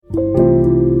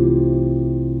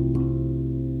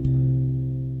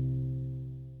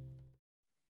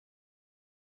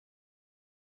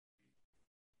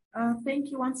thank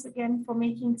you once again for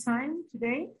making time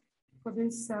today for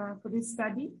this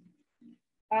study.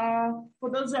 For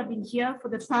those who have been here for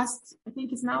the past, I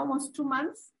think it's now almost 2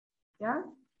 months.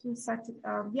 2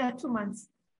 months,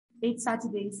 8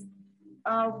 Saturdays.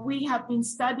 We have been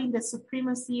studying the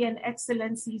supremacy and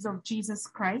excellencies of Jesus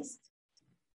Christ.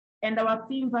 And our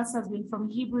theme verse has been from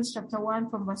Hebrews chapter 1,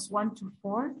 from verse 1 to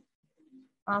 4.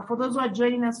 For those who are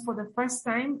joining us for the first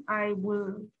time, I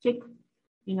will take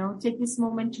this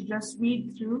moment to just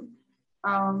read through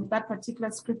that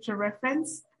particular scripture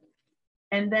reference.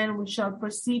 And then we shall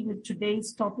proceed with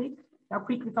today's topic, a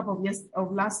quick recap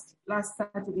of last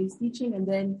Saturday's teaching, and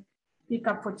then pick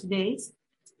up for today's.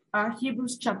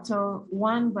 Hebrews chapter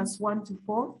 1, verse 1 to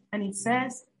 4. And it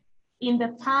says, "In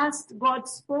the past, God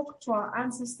spoke to our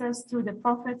ancestors through the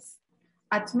prophets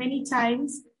at many times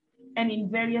and in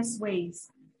various ways.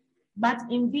 But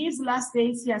in these last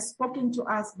days, he has spoken to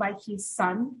us by his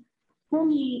Son,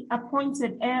 whom he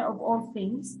appointed heir of all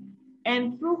things,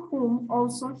 and through whom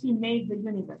also he made the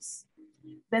universe.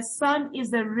 The Son is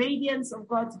the radiance of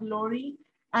God's glory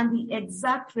and the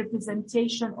exact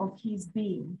representation of his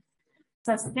being,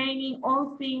 sustaining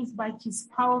all things by his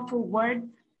powerful word.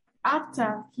 After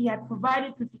he had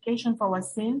provided purification for our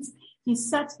sins, he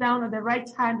sat down on the right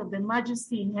hand of the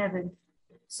Majesty in heaven.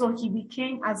 So he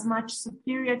became as much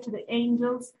superior to the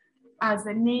angels as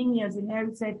the name he has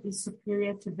inherited is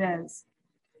superior to theirs."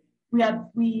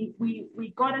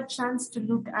 We got a chance to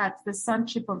look at the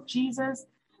sonship of Jesus.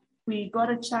 We got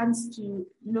a chance to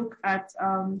look at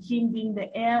him being the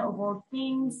heir of all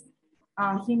things,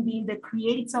 him being the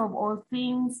creator of all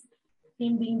things,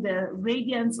 him being the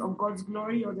radiance of God's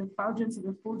glory, or the effulgence of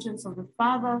the fulgence of the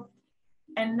Father.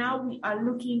 And now we are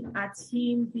looking at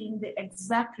him being the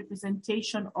exact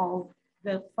representation of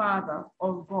the Father,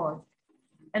 of God.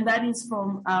 And that is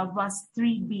from verse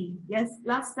 3b. Yes,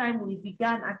 last time we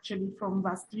began actually from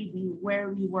verse 3b, where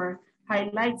we were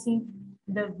highlighting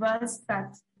the verse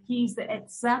that he is the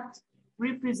exact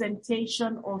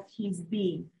representation of his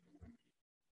being.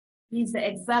 He is the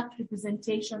exact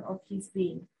representation of his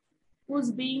being. Whose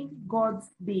being? God's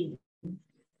being.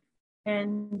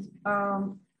 And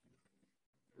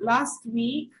last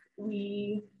week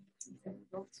we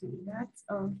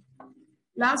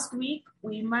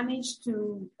managed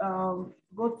to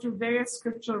go through various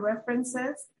scriptural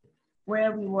references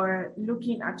where we were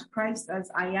looking at Christ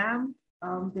as I am,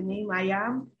 the name I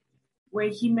am, where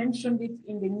he mentioned it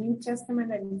in the New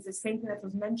Testament, and it's the same thing that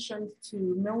was mentioned to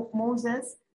Moses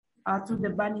through the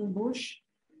burning bush.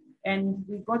 And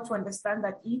we got to understand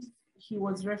that if he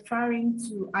was referring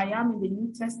to I am in the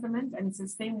New Testament, and it's the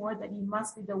same word, that he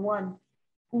must be the one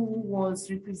who was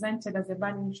represented as a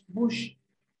burning bush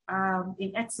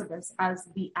in Exodus as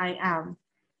the I am.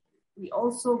 We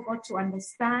also got to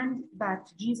understand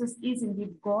that Jesus is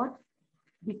indeed God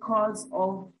because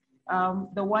of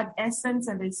the word essence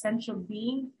and the essential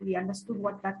being. We understood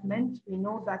what that meant. We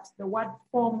know that the word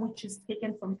form, which is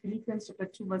taken from Philippians chapter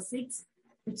 2, verse 6,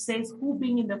 which says, "Who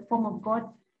being in the form of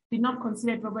God, did not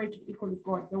consider it robbery to be equal with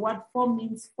God." The word form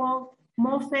means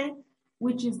morphe,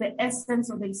 which is the essence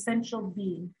of the essential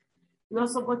being. We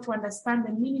also got to understand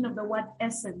the meaning of the word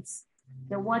essence,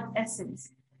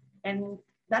 And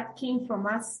that came from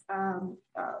us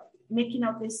making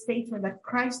out this statement that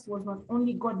Christ was not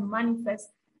only God manifest,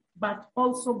 but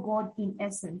also God in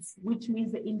essence, which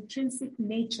means the intrinsic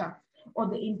nature or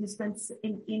the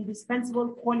indispensable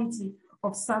quality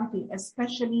of something,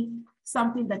 especially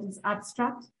something that is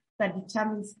abstract, that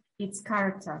determines its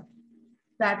character.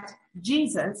 That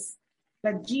Jesus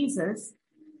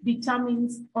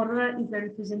determines, or is the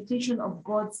representation of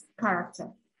God's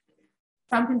character.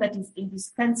 Something that is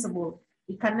indispensable.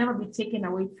 It can never be taken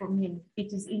away from him.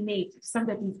 It is innate,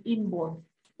 something that is inborn.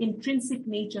 Intrinsic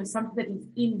nature, something that is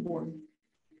inborn.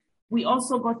 We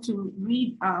also got to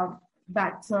read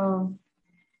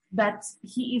that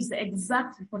he is the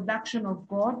exact reproduction of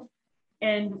God.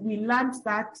 And we learned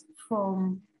that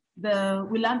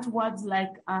we learned words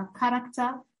like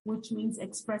character, which means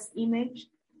express image,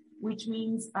 which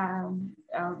means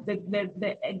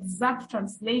the exact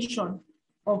translation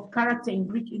of character in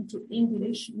Greek into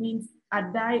English means a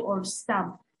die or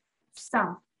stamp.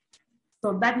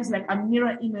 So that is like a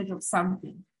mirror image of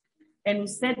something. And we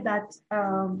said that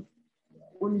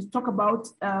when we talk about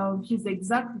his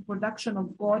exact reproduction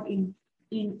of God in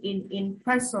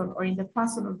person, or in the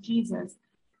person of Jesus,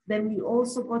 then we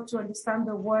also got to understand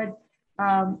the word,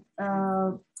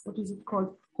 what is it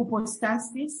called?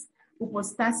 Hypostasis,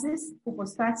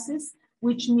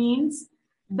 which means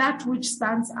that which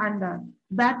stands under.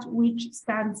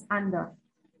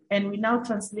 And we now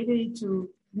translated it to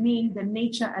mean the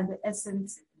nature and the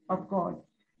essence of God.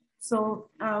 So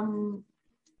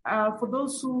for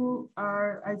those who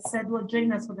are, I said, will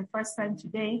join us for the first time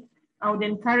today, I would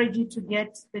encourage you to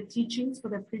get the teachings for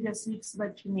the previous weeks so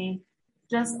that you may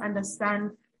just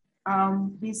understand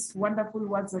these wonderful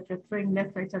words that you're throwing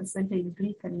left, right, and center in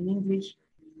Greek and in English.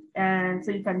 And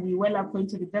so you can be well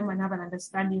acquainted with them and have an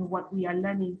understanding of what we are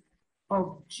learning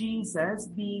of Jesus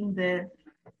being the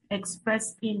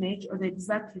express image or the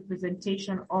exact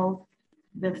representation of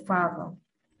the Father.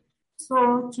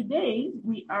 So today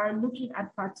we are looking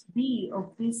at part B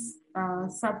of this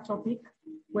subtopic,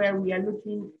 where we are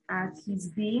looking at his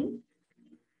being.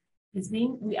 We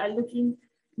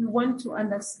want to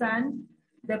understand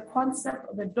the concept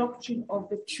of the doctrine of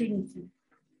the Trinity.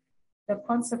 The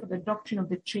concept of the doctrine of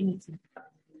the Trinity.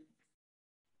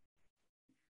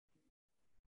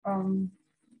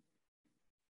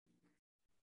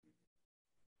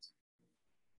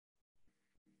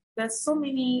 There's so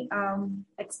many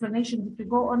explanations. If you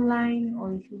go online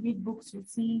or if you read books, you'll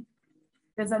see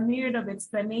there's a myriad of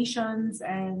explanations,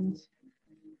 and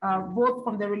both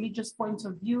from the religious point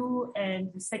of view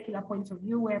and the secular point of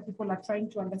view, where people are trying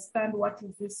to understand what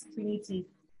is this Trinity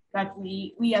that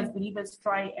we as believers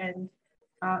try and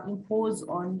impose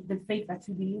on the faith that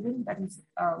we believe in, that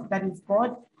is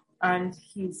God and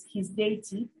his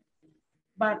deity.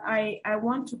 But I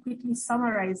want to quickly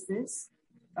summarize this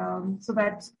so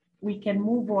that we can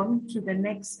move on to the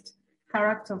next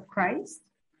character of Christ.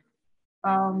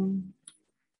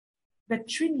 The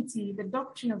Trinity, the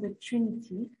doctrine of the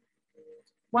Trinity,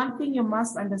 one thing you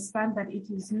must understand that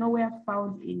it is nowhere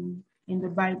found in the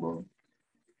Bible.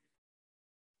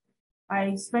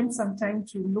 I spent some time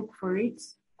to look for it,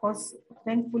 because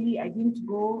thankfully I didn't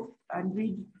go and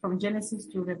read from Genesis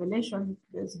to Revelation.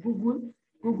 There's Google.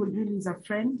 Google really is a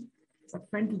friend. It's a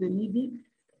friend to the needy.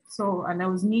 So, and I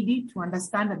was needy to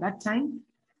understand at that time.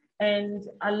 And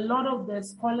a lot of the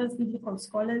scholars, biblical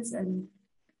scholars and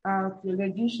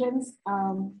theologians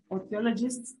or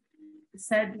theologists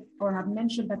said or have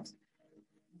mentioned that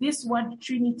this word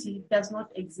Trinity does not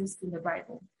exist in the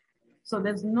Bible. So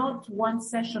there's not one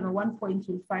session or one point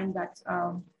you'll find that,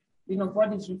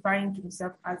 God is referring to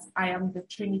himself as I am the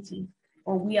Trinity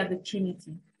or we are the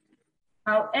Trinity.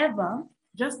 However,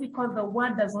 just because the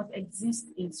word does not exist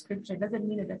in scripture doesn't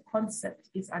mean that the concept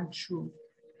is untrue.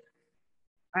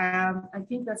 I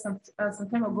think that some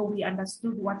time ago we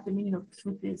understood what the meaning of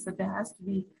truth is, that there has to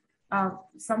be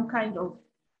some kind of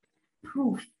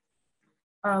proof,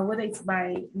 whether it's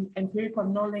by empirical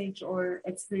knowledge or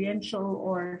experiential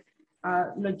or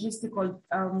logistical,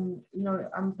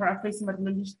 I'm paraphrasing, but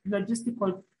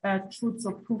logistical truths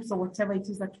or proofs or whatever it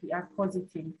is that we are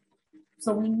positing.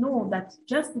 So we know that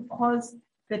just because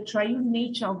the triune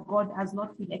nature of God has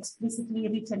not been explicitly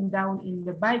written down in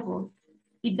the Bible,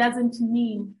 it doesn't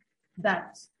mean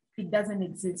that it doesn't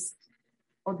exist,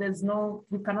 or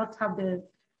we cannot have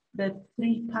the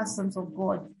three persons of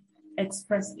God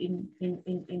expressed in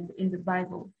the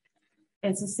Bible.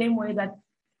 It's the same way that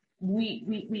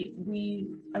we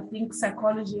I think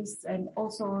psychologists and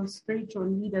also spiritual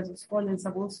leaders or scholars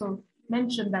have also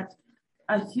mentioned that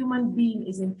a human being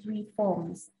is in three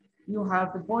forms. You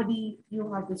have the body,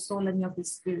 you have the soul, and you have the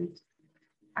spirit.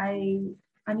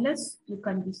 Unless you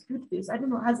can dispute this, I don't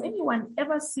know, has anyone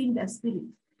ever seen their spirit?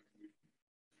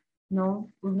 No,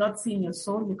 we've not seen your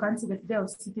soul. You can't say that they are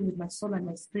sitting with my soul and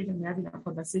my spirit and we're having a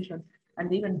conversation, and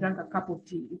they even drank a cup of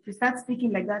tea. If you start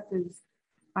speaking like that, there's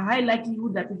a high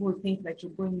likelihood that people will think that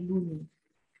you're going loony.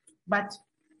 But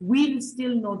we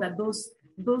still know that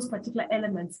those particular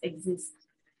elements exist.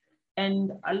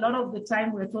 And a lot of the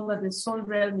time we're told that the soul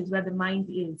realm is where the mind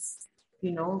is,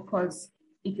 because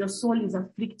if your soul is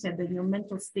afflicted, then your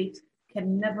mental state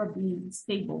can never be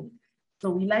stable. So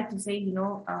we like to say,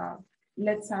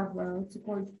 let's have what's it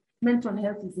called, mental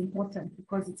health is important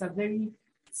because it's a very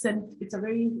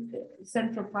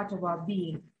central part of our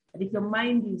being. And if your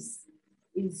mind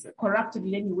is corrupted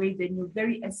in any way, then your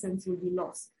very essence will be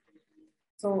lost.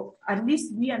 So at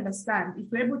least we understand,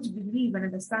 if we're able to believe and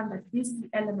understand that these three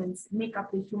elements make up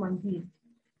the human being,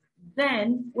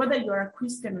 then whether you're a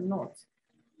Christian or not,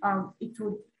 it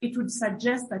would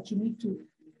suggest that you need to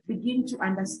begin to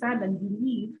understand and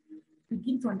believe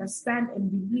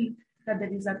that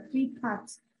there is a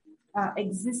three-part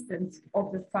existence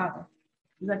of the Father.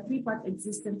 There's a three-part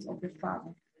existence of the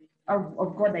Father,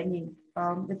 of God, I mean,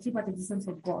 the three-part existence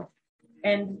of God.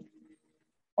 And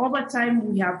over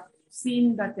time, we have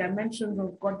seen that there are mentions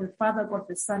of God the Father, God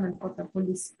the Son, and God the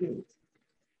Holy Spirit.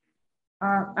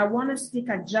 I want us to take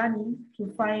a journey to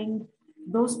find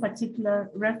those particular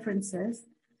references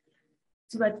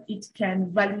so that it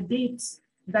can validate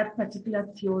that particular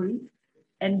theory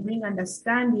and bring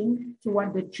understanding to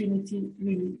what the Trinity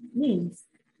really means.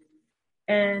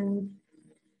 And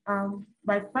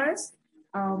but first,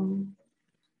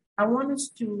 I want us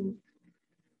to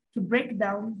break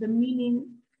down the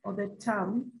meaning of the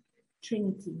term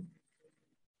Trinity.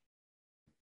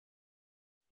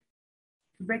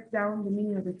 Break down the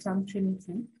meaning of the term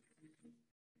Trinity.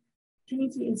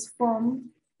 Trinity is formed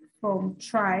from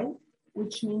tri,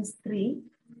 which means three,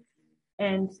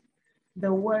 and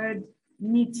the word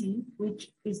niti,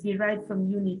 which is derived from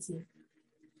unity.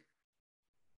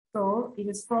 So it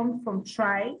is formed from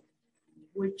tri,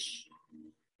 which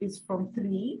is from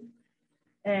three,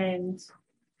 and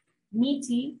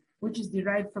niti, which is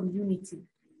derived from unity.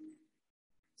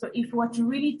 So if you were to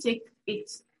really take it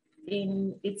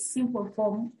in its simple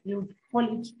form, you would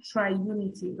call it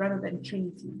triunity rather than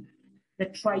Trinity, the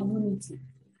triunity.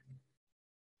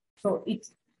 So it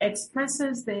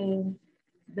expresses the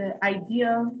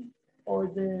idea or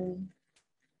the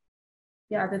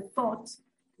thought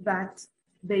that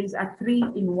there is a three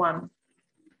in one.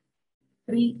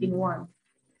 Three in one.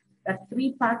 That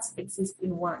three parts exist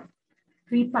in one.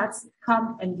 Three parts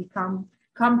come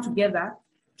together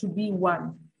to be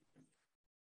one.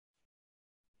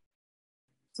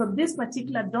 So this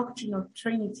particular doctrine of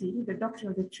Trinity, the doctrine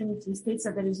of the Trinity, states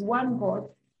that there is one God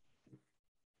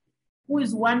who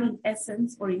is one in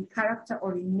essence or in character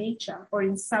or in nature or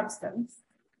in substance,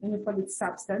 and we call it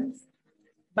substance,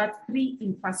 but three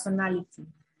in personality.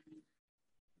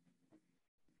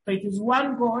 So it is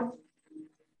one God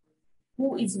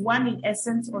who is one in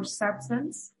essence or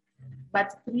substance,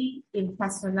 but three in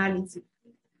personality.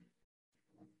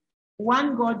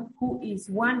 One God who is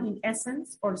one in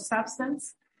essence or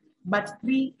substance, but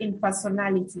three in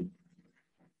personality.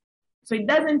 So it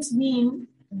doesn't mean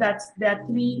that there are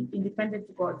three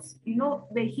independent gods. You know,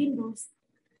 the Hindus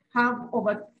have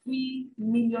over 3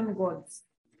 million gods,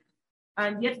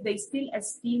 and yet they still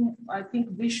esteem, I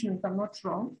think, Vishnu, if I'm not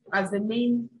wrong, as the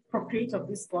main procreator of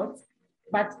these gods.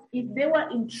 But if they were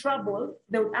in trouble,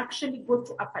 they would actually go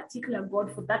to a particular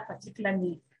god for that particular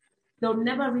need. They'll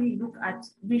never really look at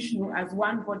Vishnu as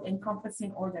one god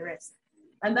encompassing all the rest.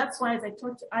 And that's why, as I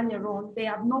told you earlier on, they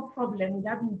have no problem with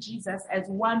having Jesus as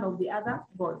one of the other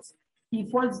gods. He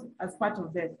falls as part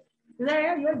of them.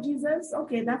 Yeah, you're Jesus?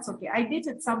 Okay, that's okay. I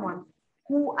dated someone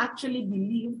who actually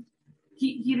believed,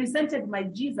 he resented my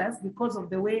Jesus because of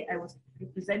the way I was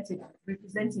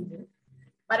representing him.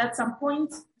 But at some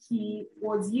point, he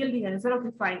was yielding and said, okay,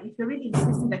 fine. If you're really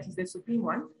insisting that he's the supreme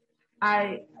one,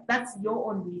 that's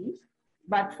your own belief.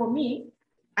 But for me,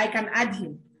 I can add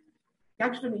him.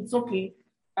 Actually, it's okay.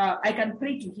 I can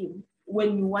pray to him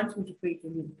when you want me to pray to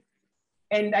him.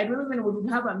 And I don't know when we would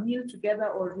have a meal together,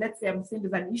 or let's say I'm saying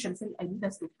there's an issue, I'm saying I need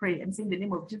us to pray and say in the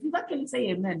name of Jesus. He's actually say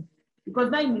amen.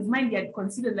 Because now in his mind, he had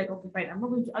considered like, okay, fine, I'm not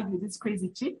going to argue with this crazy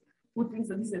chick who thinks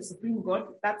that this is a supreme God.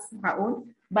 That's her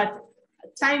own. But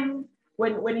time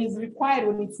when it's required,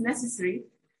 when it's necessary,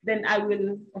 then I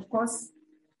will, of course,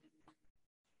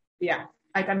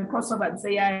 I can cross over and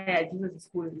say, yeah, Jesus is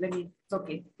cool. It's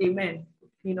okay. Amen.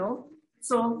 You know?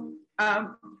 So I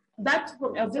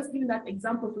was just giving that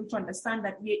example to understand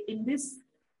that we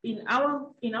in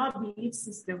our belief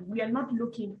system, we are not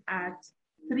looking at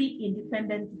three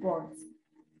independent gods.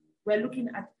 We're looking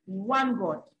at one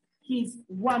God. He's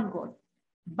one God,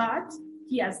 but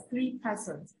he has three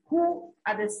persons who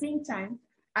at the same time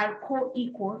are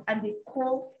co-equal and they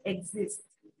coexist.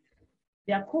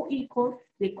 They are co-equal,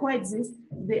 they coexist,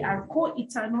 they are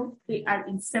co-eternal, they are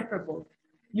inseparable.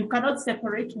 You cannot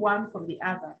separate one from the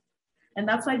other. And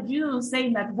that's why Jesus is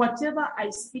saying that whatever I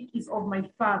speak is of my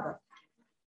Father.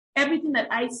 Everything that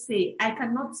I say, I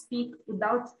cannot speak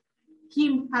without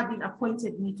him having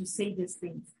appointed me to say these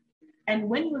things. And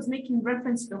when he was making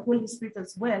reference to the Holy Spirit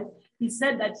as well, he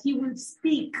said that he will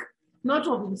speak not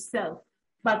of himself,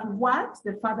 but what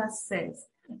the Father says.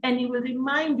 And he will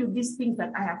remind you these things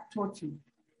that I have taught you.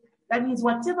 That means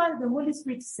whatever the Holy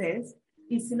Spirit says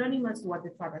is synonymous to what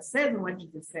the Father says and what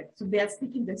Jesus said. So they are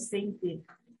speaking the same thing.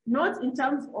 Not in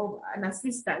terms of an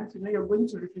assistant, you're going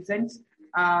to represent,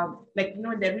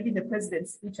 they're reading the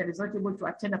president's speech and is not able to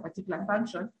attend a particular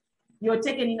function. You're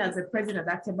taken in as the president at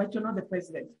that time, but you're not the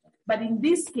president. But in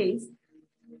this case,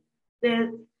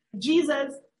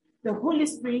 Jesus, the Holy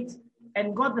Spirit,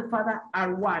 and God the Father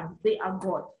are one. They are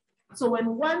God. So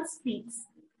when one speaks,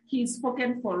 he is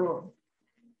spoken for all.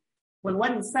 When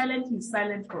one is silent, he is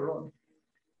silent for all.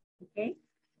 Okay?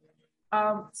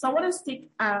 So I want us to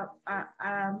take a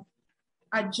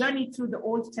journey through the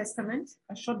Old Testament,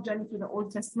 a short journey through the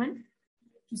Old Testament,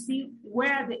 to see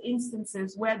where the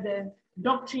instances where the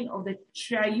doctrine of the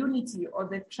triunity or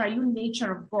the triune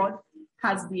nature of God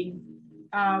has been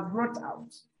brought out,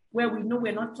 where we know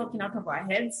we're not talking out of our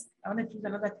heads. I want to use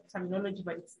another terminology,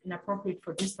 but it's inappropriate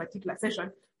for this particular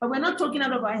session. But we're not talking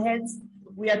out of our heads.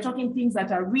 We are talking things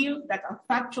that are real, that are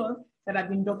factual, that have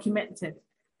been documented.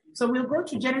 So we'll go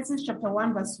to Genesis chapter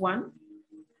 1, verse 1.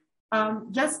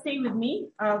 Just stay with me.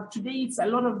 Today it's a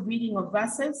lot of reading of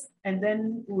verses, and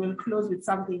then we will close with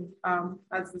something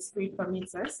as the Spirit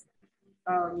permits us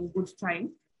in good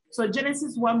time. So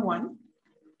Genesis 1:1.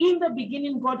 In the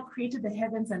beginning, God created the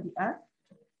heavens and the earth.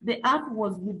 The earth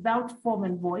was without form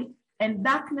and void, and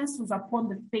darkness was upon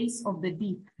the face of the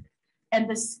deep. And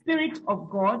the Spirit of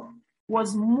God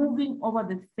was moving over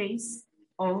the face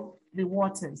of the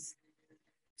waters.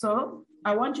 So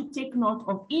I want you to take note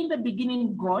of in the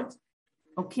beginning, God,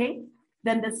 okay?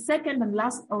 Then the second and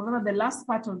last, or rather the last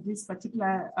part of this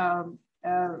particular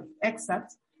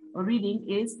excerpt or reading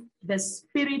is the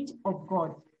Spirit of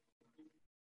God.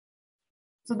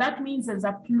 So that means there's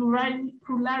a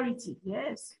plurality,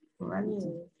 yes,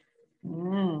 plurality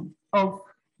of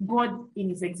God in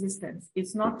his existence.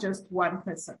 It's not just one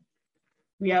person.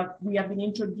 We have been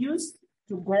introduced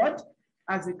to God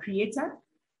as a creator.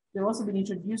 We've also been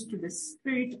introduced to the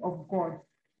Spirit of God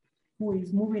who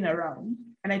is moving around.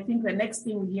 And I think the next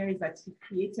thing we hear is that he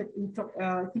created,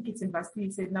 I think it's in verse 3,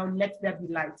 he said, now let there be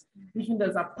light. Which means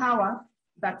there's a power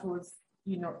that was,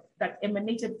 that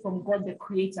emanated from God, the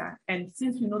creator. And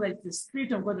since we know that it's the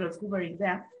Spirit of God that was hovering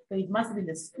there, then it must have been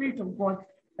the Spirit of God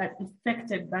that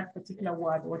effected that particular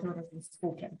word, whatever has been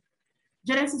spoken.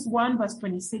 Genesis 1 verse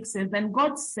 26 says, then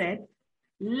God said,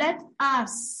 let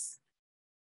us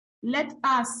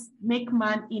make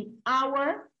man in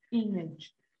our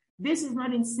image. This is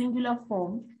not in singular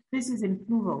form. This is in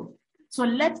plural. So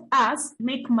let us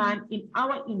make man in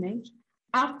our image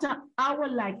after our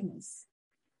likeness.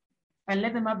 And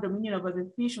let them have dominion over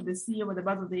the fish of the sea, over the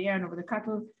birds of the air, and over the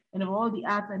cattle, and over all the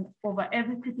earth, and over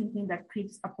every creeping thing that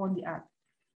creeps upon the earth.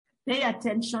 Pay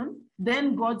attention.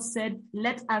 Then God said,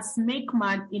 let us make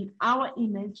man in our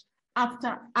image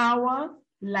after our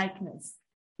likeness.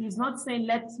 He's not saying,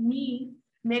 let me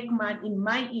make man in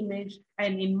my image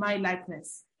and in my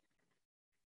likeness.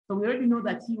 So we already know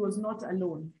that he was not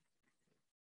alone.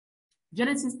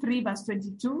 Genesis 3 verse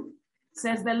 22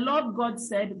 says, the Lord God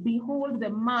said, behold, the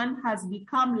man has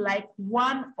become like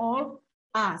one of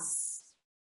us.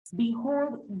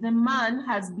 Behold, the man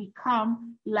has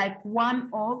become like one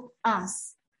of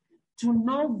us, to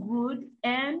know good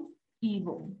and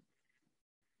evil.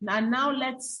 Now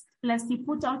lest he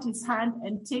put out his hand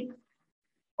and take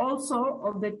also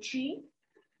of the tree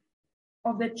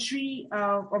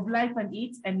of life and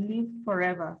eat and live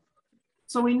forever.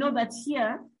 So we know that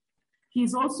here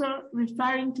he's also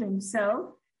referring to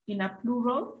himself in a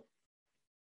plural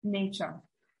nature.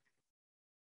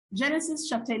 Genesis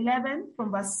chapter 11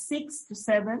 from verse 6 to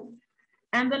 7.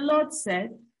 And the Lord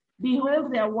said,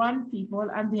 behold, they are one people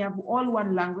and they have all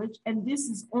one language. And this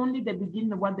is only the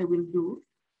beginning of what they will do.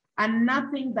 And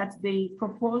nothing that they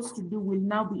propose to do will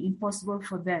now be impossible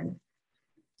for them.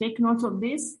 Take note of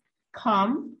this.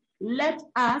 Come, let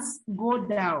us go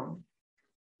down.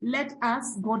 Let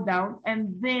us go down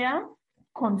and there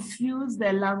confuse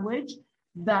their language,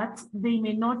 that they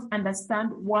may not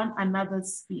understand one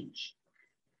another's speech.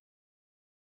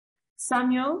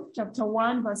 Samuel chapter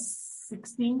 1 verse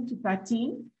 16 to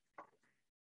 13.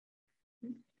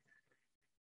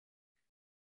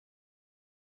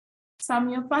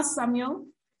 First Samuel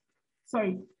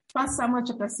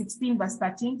chapter 16 verse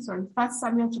 13. First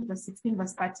Samuel chapter 16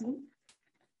 verse 13.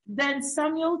 Then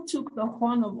Samuel took the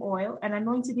horn of oil and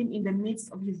anointed him in the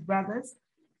midst of his brothers.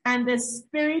 And the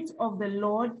Spirit of the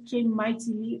Lord came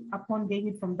mightily upon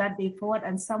David from that day forward.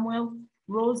 And Samuel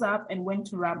rose up and went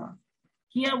to Ramah.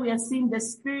 Here we are seeing the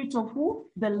Spirit of who?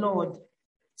 The Lord.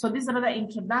 So this is another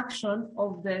introduction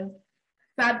of the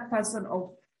third person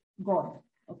of God.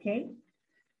 Okay.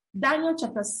 Daniel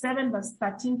chapter 7 verse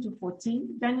 13 to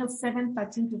 14. Daniel 7,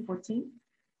 13 to 14.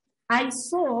 I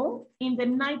saw in the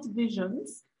night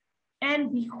visions,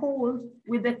 and behold,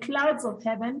 with the clouds of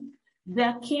heaven,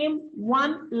 there came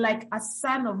one like a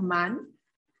son of man,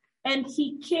 and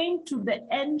he came to the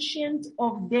Ancient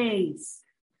of Days.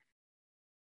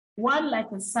 One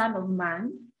like a son of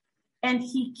man, and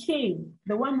he came,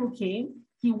 the one who came,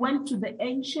 he went to the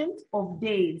Ancient of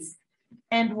Days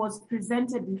and was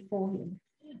presented before him.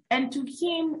 And to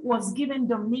him was given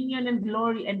dominion and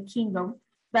glory and kingdom,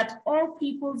 that all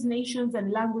peoples, nations,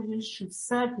 and languages should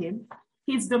serve him.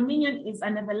 His dominion is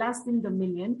an everlasting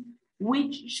dominion,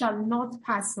 which shall not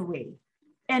pass away,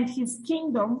 and his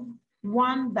kingdom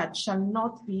one that shall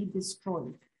not be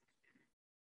destroyed.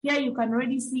 Here you can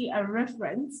already see a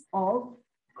reference of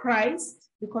Christ,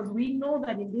 because we know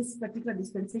that in this particular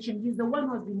dispensation, he's the one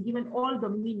who has been given all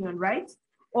dominion, right?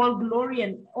 All glory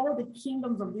and all the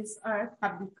kingdoms of this earth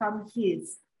have become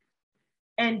his.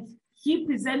 And he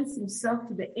presents himself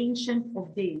to the Ancient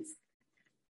of Days.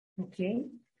 Okay?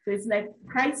 So it's like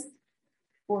Christ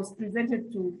was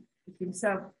presented to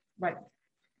himself by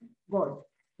God.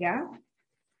 Yeah?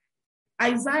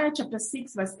 Isaiah chapter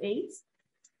 6, verse 8.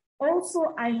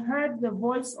 Also, I heard the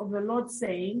voice of the Lord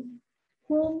saying,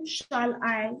 whom shall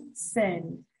I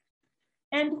send?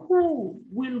 And who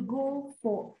will go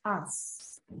for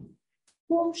us?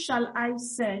 Whom shall I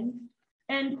send?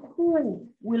 And who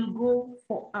will go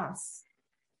for us?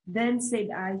 Then said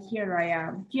I, here I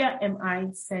am. Here am I,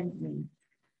 send me.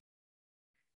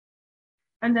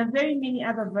 And there are very many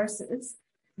other verses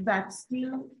that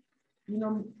still,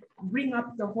 bring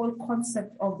up the whole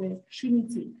concept of the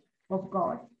Trinity of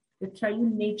God, the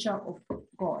triune nature of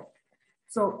God.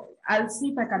 So I'll see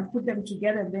if I can put them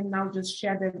together and then now just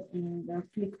share them in the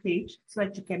Flick page so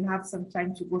that you can have some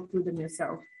time to go through them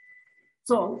yourself.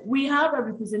 So we have a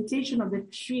representation of the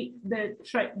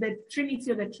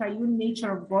Trinity or the triune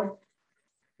nature of God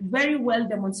very well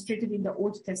demonstrated in the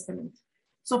Old Testament.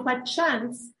 So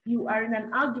perchance you are in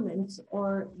an argument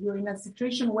or you're in a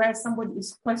situation where somebody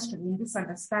is questioning this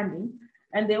understanding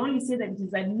and they only say that it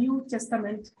is a New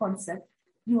Testament concept.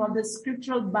 You have the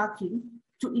scriptural backing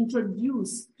to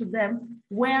introduce to them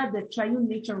where the triune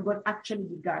nature of God actually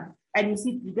began. And you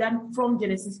see it began from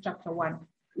Genesis chapter 1.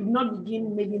 It did not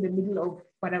begin maybe in the middle of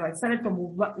whatever. It started from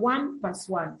 1 verse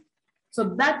 1. So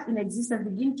that in existence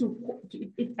begin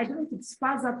I don't know if it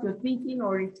spurs up your thinking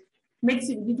or it makes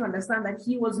you begin to understand that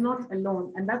he was not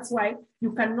alone. And that's why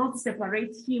you cannot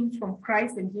separate him from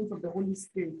Christ and him from the Holy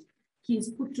Spirit. He is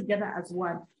put together as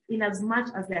one, in as much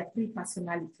as there are three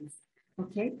personalities.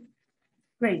 Okay,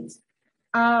 great.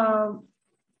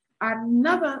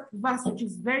 Another verse which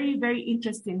is very, very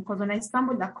interesting, because when I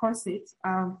stumbled across it,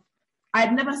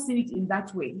 I'd never seen it in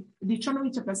that way.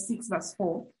 Deuteronomy chapter 6, verse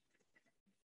 4.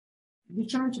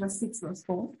 Deuteronomy chapter 6, verse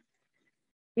 4.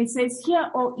 It says,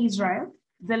 hear, O Israel,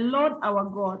 the Lord our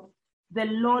God, the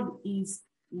Lord is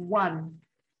one.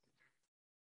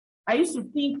 I used to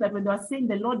think that when they were saying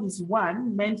the Lord is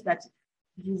one, meant that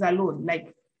he's alone,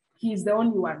 like he is the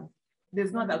only one.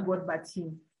 There's not a God but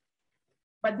him.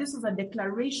 But this was a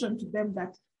declaration to them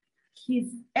that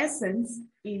his essence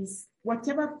is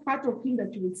whatever part of him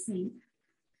that you will see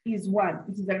is one.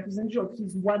 It is a representation of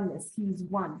his oneness. He is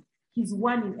one. He's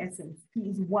one in essence. He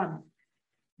is one.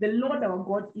 The Lord our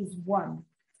God is one.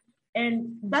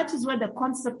 And that is where the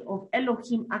concept of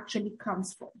Elohim actually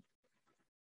comes from.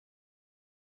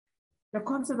 The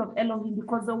concept of Elohim,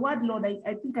 because the word Lord,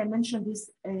 I think I mentioned this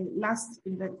in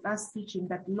the last teaching,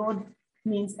 that Lord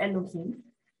means Elohim.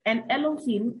 And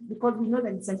Elohim, because we know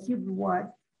that it's a Hebrew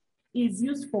word, is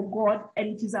used for God, and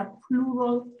it is a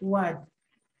plural word.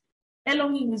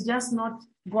 Elohim is just not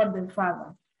God the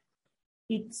Father.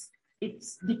 It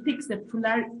depicts the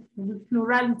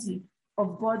plurality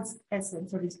of God's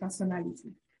essence or his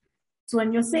personality. So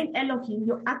when you're saying Elohim,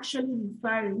 you're actually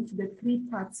referring to the three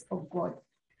parts of God.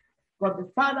 God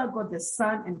the Father, God the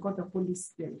Son, and God the Holy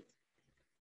Spirit.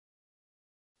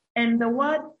 And the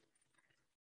word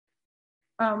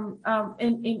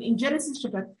in Genesis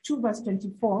chapter 2, verse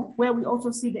 24, where we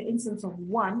also see the instance of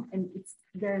one, and it's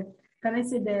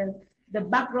the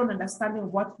background understanding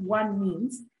of what one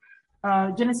means.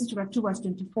 Genesis chapter 2, verse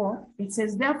 24, it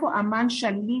says, therefore a man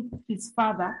shall leave his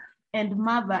father and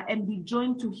mother and be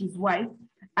joined to his wife,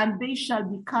 and they shall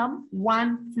become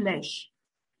one flesh.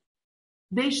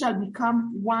 They shall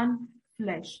become one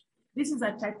flesh. This is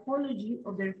a typology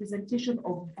of the representation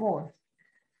of God.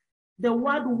 The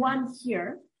word one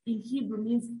here in Hebrew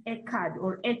means echad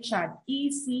or echad,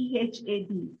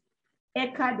 E-C-H-A-D.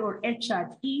 Echad or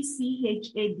echad,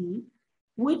 E-C-H-A-D,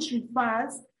 which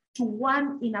refers to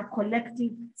one in a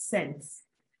collective sense.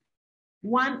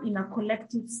 One in a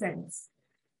collective sense.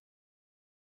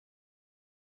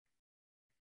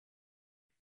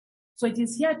 So it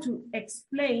is here to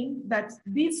explain that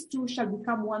these two shall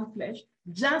become one flesh,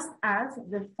 just as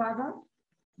the Father,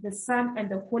 the Son, and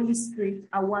the Holy Spirit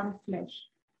are one flesh.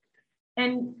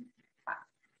 And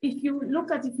if you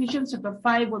look at Ephesians chapter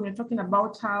 5, when we're talking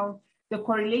about how the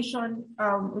correlation,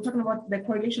 we're talking about the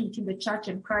correlation between the church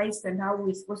and Christ and how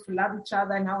we're supposed to love each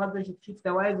other and how husbands should treat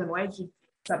their wives and wives should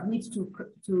submit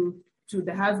to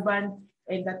the husband,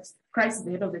 and that Christ is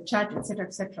the head of the church, etc.,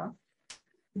 etc.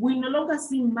 We no longer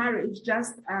see marriage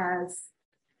just as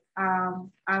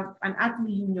an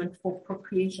earthly union for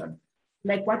procreation,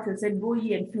 like what you said, go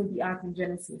ye and fill the earth in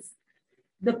Genesis.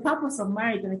 The purpose of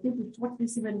marriage, and I think we taught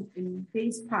this even in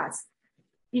days past,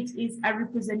 it is a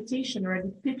representation or a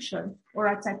depiction or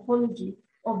a typology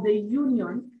of the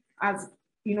union as,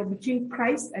 between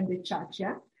Christ and the church,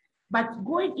 yeah? But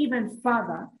going even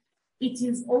further, it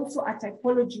is also a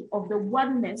typology of the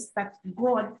oneness that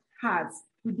God has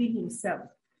within himself.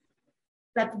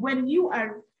 That when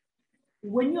you're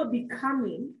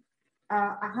becoming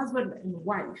a husband and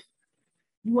wife,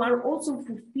 you are also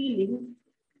fulfilling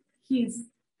his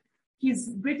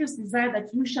greatest desire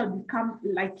that you shall become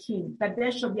like him, that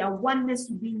there shall be a oneness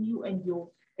between you and your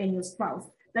spouse,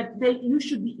 that you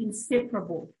should be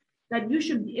inseparable, that you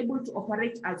should be able to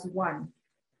operate as one.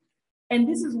 And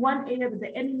this is one area that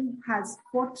the enemy has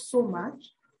fought so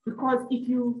much, because if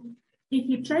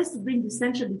he tries to bring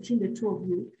dissension between the two of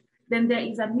you, then there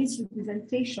is a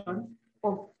misrepresentation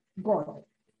of God.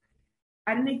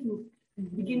 I don't know if you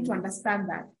begin to understand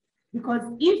that. Because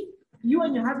if you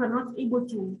and your husband are not able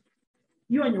to,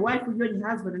 you and your wife or you and your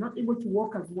husband are not able to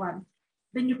walk as one,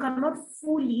 then you cannot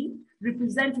fully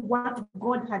represent what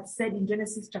God had said in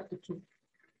Genesis chapter 2.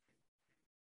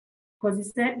 Because he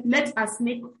said, let us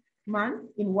make man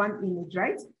in one image,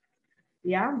 right?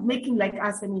 Yeah, making like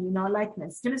us, in our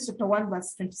likeness. Genesis chapter 1,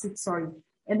 verse 26, sorry.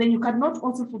 And then you cannot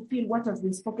also fulfill what has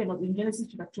been spoken of in Genesis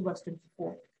chapter 2, verse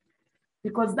 24.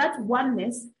 Because that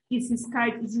oneness is his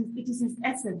character, it is his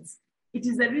essence. It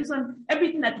is the reason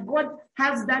everything that God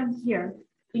has done here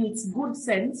in its good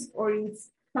sense or in its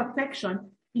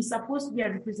perfection is supposed to be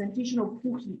a representation of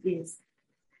who he is.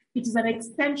 It is an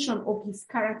extension of his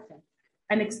character,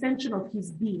 an extension of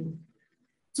his being.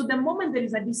 So the moment there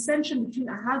is a dissension between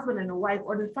a husband and a wife,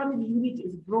 or the family unit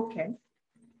is broken,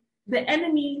 the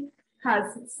enemy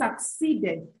has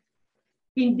succeeded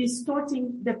in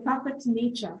distorting the perfect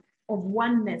nature of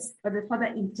oneness that the Father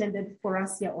intended for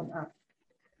us here on earth.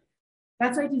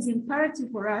 That's why it is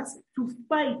imperative for us to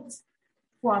fight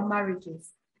for our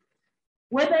marriages.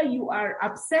 Whether you are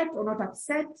upset or not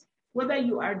upset, whether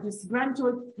you are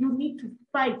disgruntled, you need to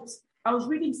fight. I was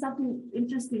reading something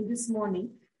interesting this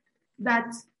morning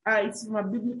that it's from a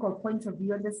biblical point of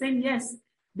view. And they're saying, yes,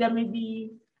 there may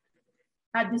be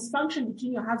a dysfunction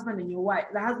between your husband and your wife,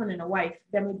 the husband and a wife.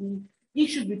 There may be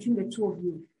issues between the two of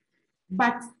you.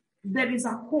 But there is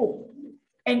a hope.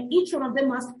 And each one of them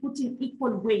must put in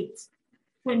equal weight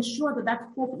to ensure that that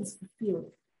hope is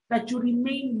fulfilled, that you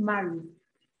remain married.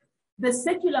 The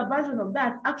secular version of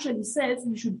that actually says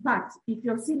you should part. If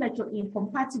you're seeing that you're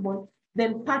incompatible,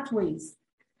 then part ways.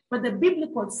 But the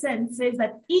biblical sense says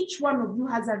that each one of you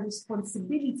has a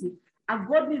responsibility, a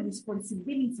godly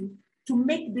responsibility to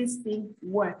make this thing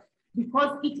work,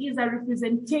 because it is a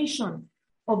representation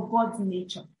of God's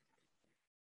nature.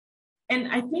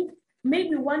 And I think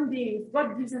maybe one day, if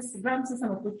God grants us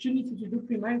an opportunity to do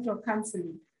premarital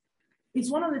counseling, it's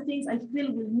one of the things I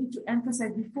feel we need to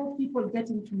emphasize before people get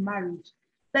into marriage,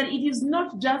 that it is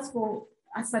not just for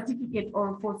a certificate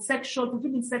or for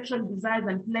fulfilling sexual desires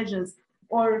and pleasures,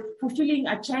 or fulfilling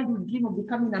a childhood dream of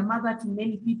becoming a mother to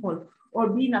many people, or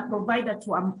being a provider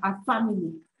to a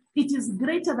family. It is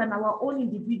greater than our own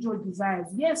individual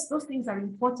desires. Yes, those things are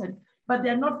important, but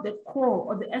they're not the core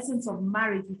or the essence of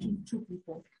marriage between two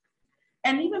people.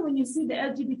 And even when you see the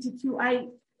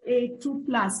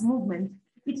LGBTQIA2+ movement,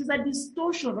 it is a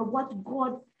distortion of what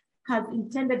God has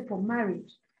intended for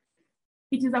marriage.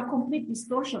 It is a complete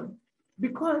distortion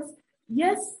because,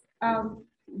 yes,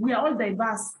 we are all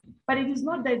diverse, but it is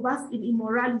not diverse in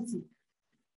immorality.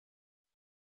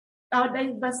 Our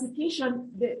diversity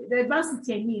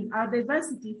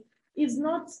is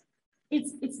not,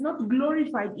 it's not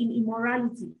glorified in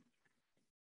immorality.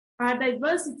 Our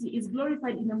diversity is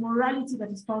glorified in the morality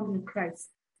that is found in Christ.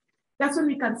 That's when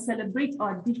we can celebrate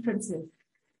our differences.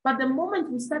 But the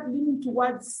moment we start leaning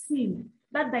towards sin,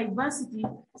 that diversity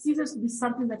ceases to be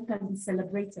something that can be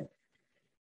celebrated.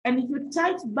 And if you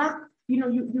tie it back,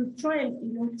 you try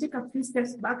and take a few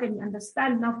steps back and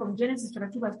understand now from Genesis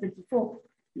chapter 2, verse 24,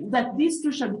 that these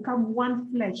two shall become one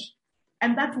flesh.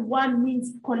 And that one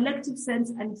means collective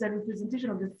sense, and it's a representation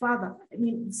of the Father,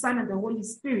 the Son and the Holy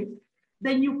Spirit.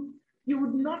 Then you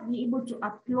would not be able to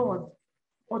applaud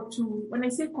or to, when I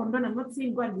say condone, I'm not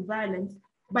saying go and be violent,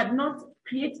 but not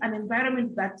create an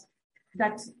environment that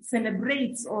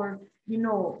celebrates or,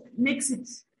 makes it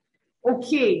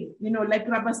okay, like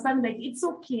rubber stamp, like it's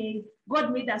okay.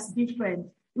 God made us different.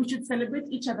 We should celebrate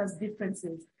each other's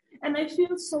differences. And I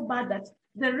feel so bad that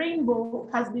the rainbow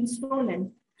has been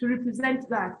stolen to represent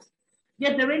that.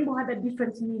 Yet the rainbow had a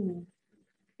different meaning.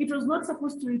 It was not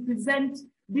supposed to represent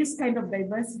this kind of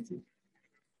diversity.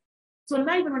 So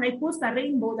now even when I post a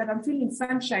rainbow that I'm feeling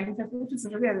sunshine, if I put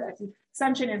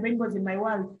sunshine and rainbows in my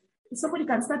world, somebody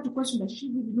can start to question, does she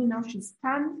really mean now she's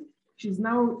tan? She's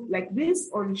now like this,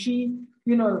 or is she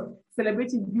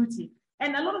celebrating beauty.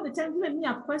 And a lot of the time, even me,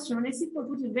 I question when I see people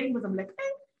putting rainbows, I'm like,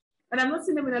 and I'm not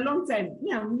seeing them in a long time.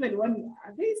 Yeah, I'm usually wondering,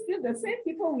 are they still the same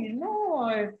people we know,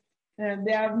 or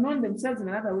they have known themselves in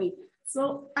another way?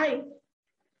 So I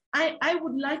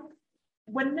would like,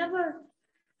 whenever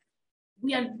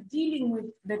we are dealing with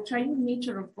the triune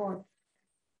nature of God,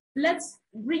 let's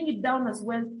bring it down as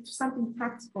well to something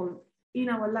practical in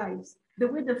our lives. The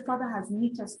way the Father has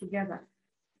knit us together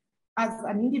as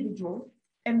an individual,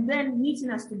 and then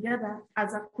knitting us together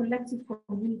as a collective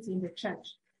community in the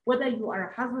church. Whether you are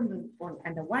a husband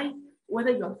and a wife,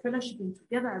 whether you are fellowshipping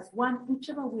together as one,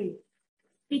 whichever way,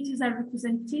 it is a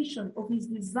representation of his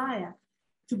desire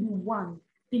to be one,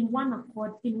 in one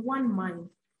accord, in one mind,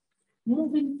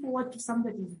 moving forward to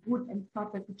something that is good and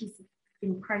perfect, which is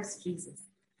in Christ Jesus.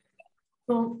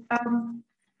 So,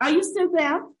 are you still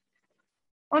there,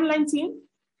 online team?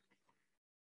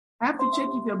 I have to check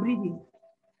if you're breathing.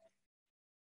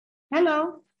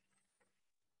 Hello?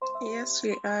 Yes,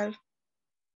 we are.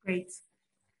 Great.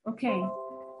 Okay.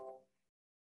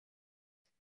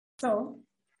 So,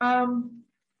 I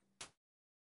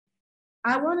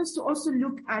want us to also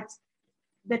look at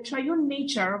the triune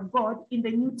nature of God in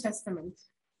the New Testament.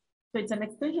 So it's an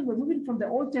extension. We're moving from the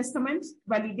Old Testament,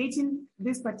 validating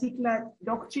this particular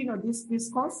doctrine or this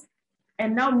discourse,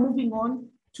 and now moving on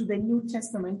to the New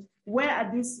Testament. Where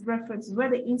are these references, where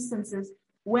are the instances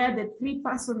where the three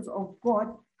persons of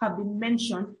God have been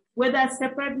mentioned, whether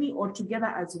separately or together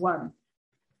as one?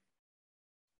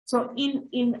 So in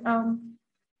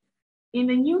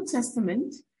the New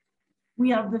Testament, we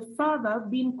have the Father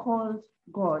being called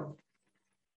God.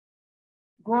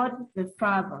 God the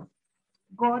Father.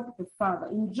 God the Father.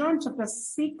 In John chapter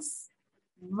 6,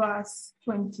 verse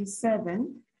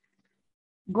 27,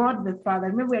 God the Father.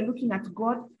 Remember, we're looking at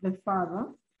God the Father.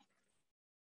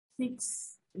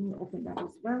 6, let me open that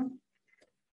as well.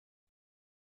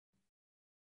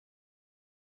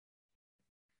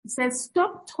 It says,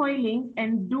 stop toiling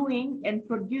and doing and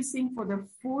producing for the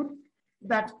food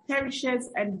that perishes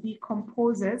and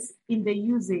decomposes in the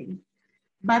using,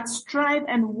 but strive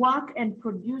and work and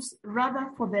produce rather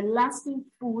for the lasting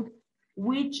food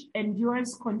which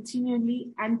endures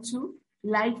continually unto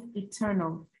life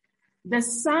eternal. The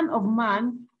Son of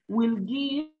Man will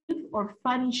give or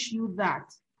furnish you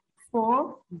that.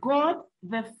 For God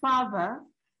the Father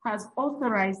has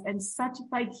authorized and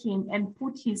certified him and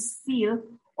put his seal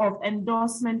of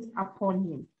endorsement upon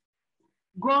him.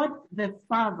 God the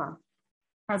Father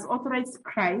has authorized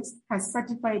Christ, has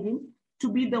certified him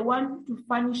to be the one to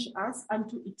furnish us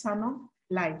unto eternal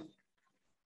life.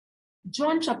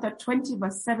 John chapter 20,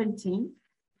 verse 17,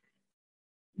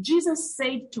 Jesus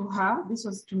said to her, this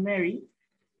was to Mary,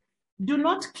 do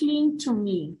not cling to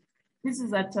me. This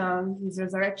is at his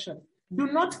resurrection. Do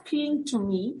not cling to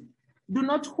me. Do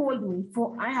not hold me,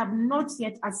 for I have not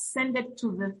yet ascended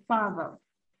to the Father.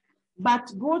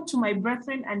 But go to my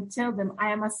brethren and tell them,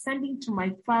 I am ascending to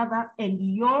my Father and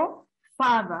your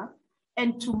Father,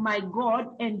 and to my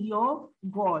God and your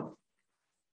God.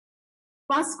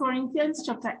 1 Corinthians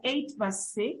chapter 8, verse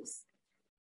 6.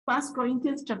 1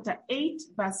 Corinthians chapter 8,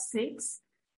 verse 6.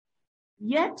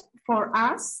 Yet for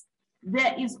us,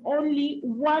 there is only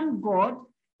one God,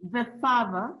 the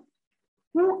Father,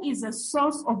 who is the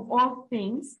source of all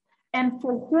things, and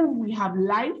for whom we have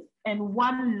life, and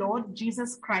one Lord,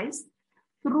 Jesus Christ,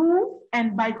 through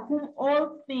and by whom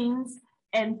all things,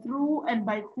 and through and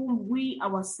by whom we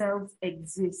ourselves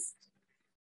exist.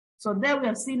 So there we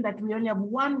have seen that we only have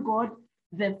one God,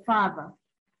 the Father.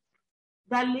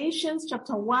 Galatians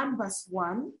chapter 1, verse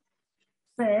 1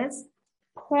 says,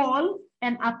 Paul,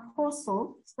 an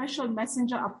apostle, special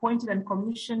messenger appointed and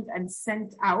commissioned and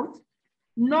sent out,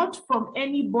 not from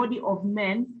any body of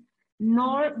men,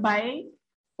 nor by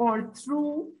or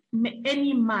through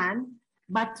any man,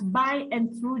 but by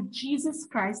and through Jesus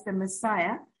Christ the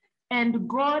Messiah, and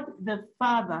God the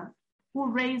Father,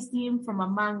 who raised him from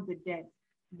among the dead.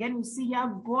 Again, we see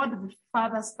here God the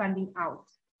Father standing out.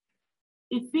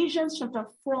 Ephesians chapter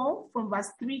 4, from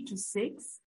verse 3 to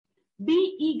 6.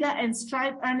 Be eager and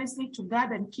strive earnestly to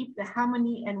guard and keep the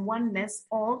harmony and oneness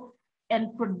of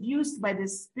and produced by the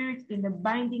Spirit in the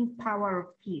binding power of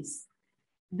peace.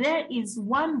 There is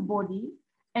one body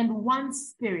and one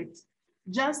Spirit,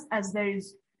 just as there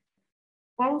is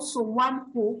also one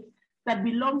hope that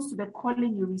belongs to the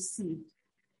calling you received.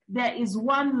 There is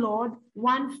one Lord,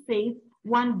 one faith,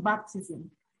 one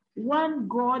baptism, one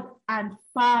God and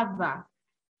Father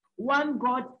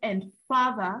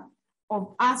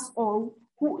of us all,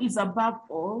 who is above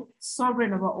all,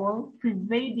 sovereign over all,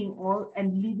 pervading all,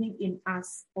 and living in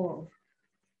us all.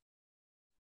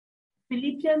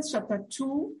 Philippians chapter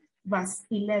 2, verse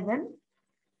 11,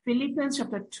 Philippians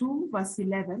chapter 2, verse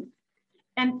 11,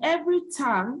 and every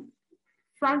tongue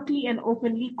frankly and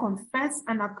openly confess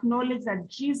and acknowledge that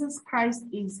Jesus Christ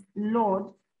is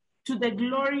Lord to the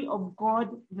glory of God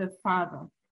the Father.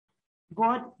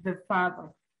 God the Father.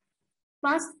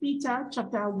 1 Peter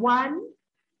chapter 1,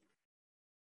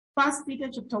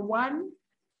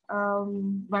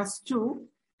 verse 2.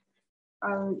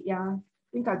 I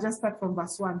think I'll just start from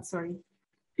verse 1, sorry.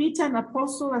 Peter, an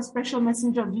apostle, a special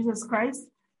messenger of Jesus Christ,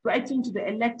 writing to the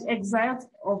elect exiles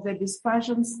of the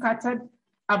dispersion scattered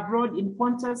abroad in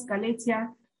Pontus, Galatia,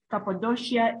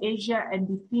 Cappadocia, Asia, and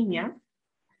Bithynia,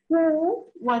 who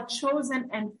were chosen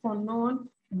and foreknown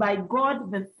by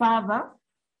God the Father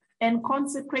and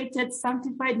consecrated,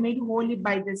 sanctified, made holy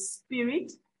by the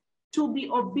Spirit to be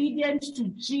obedient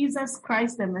to Jesus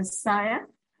Christ the Messiah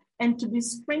and to be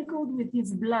sprinkled with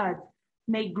his blood.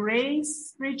 May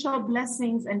grace, spiritual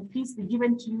blessings, and peace be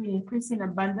given to you in increasing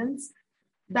abundance.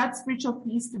 That spiritual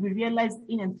peace to be realized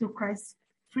in and through Christ's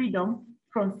freedom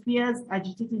from fears,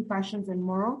 agitating passions, and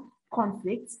moral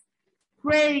conflicts.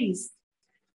 Praised,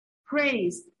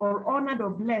 or honored, or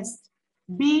blessed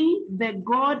be the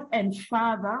God and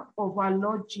Father of our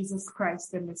Lord Jesus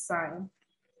Christ, the Messiah.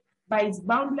 By his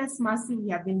boundless mercy, we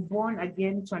have been born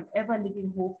again to an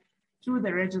ever-living hope through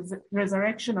the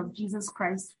resurrection of Jesus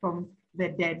Christ from the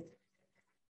dead.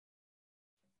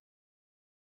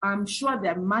 I'm sure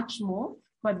there are much more,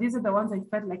 but these are the ones I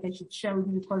felt like I should share with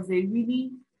you because they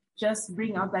really just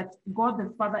bring out that God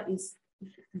the Father is,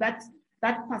 that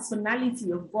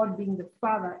personality of God being the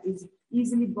Father is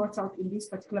easily brought out in these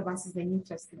particular verses in the New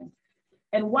Testament.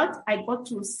 And what I got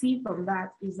to see from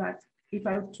that is that if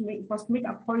I was to make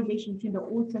a correlation between the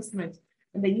Old Testament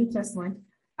and the New Testament,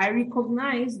 I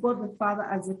recognize God the Father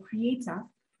as the creator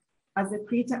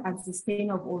and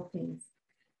sustainer of all things.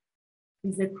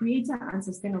 He's the creator and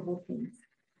sustainer of all things.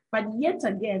 But yet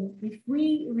again, if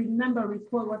we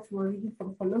recall what we were reading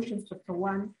from Colossians chapter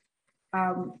 1,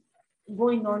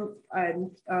 going on, I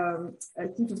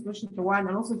think it was Colossians chapter 1,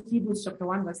 and also Hebrews chapter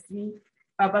 1,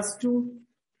 verse 2,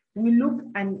 we look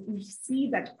and we see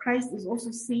that Christ is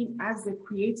also seen as the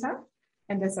creator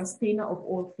and the sustainer of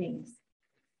all things.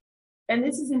 And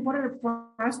this is important for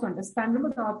us to understand.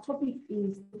 Remember that our topic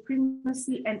is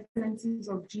supremacy and excellencies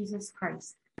of Jesus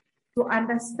Christ. So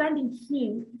understanding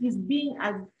him, his being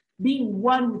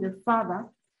one with the Father,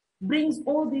 brings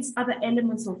all these other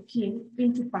elements of him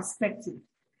into perspective.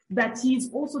 That he is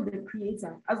also the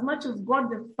creator. As much as God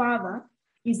the Father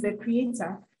is the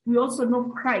creator, we also know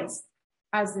Christ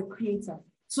as the creator.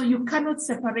 So you cannot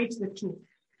separate the two.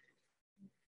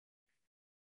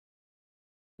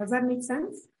 Does that make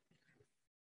sense?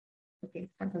 Okay,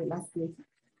 can't really last later.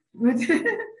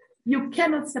 You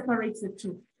cannot separate the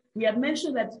two. We have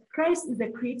mentioned that Christ is the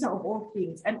creator of all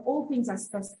things, and all things are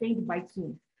sustained by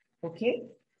him. Okay?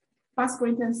 1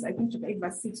 Corinthians, I think, chapter 8,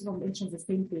 verse 6 mentions the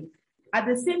same thing. At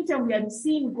the same time, we are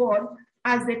seeing God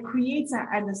as the creator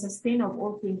and the sustainer of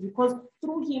all things, because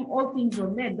through him all things were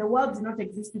made. The world did not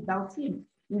exist without him.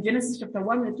 In Genesis chapter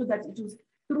 1, we're told that it was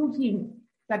through him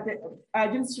that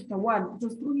Genesis chapter 1, it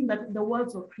was through him that the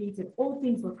worlds were created. All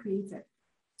things were created.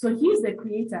 So he's the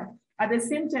creator. At the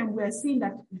same time, we are seeing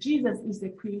that Jesus is the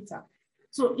creator.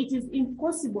 So it is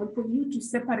impossible for you to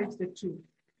separate the two.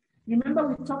 Remember,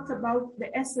 we talked about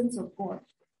the essence of God,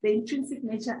 the intrinsic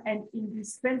nature and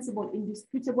indispensable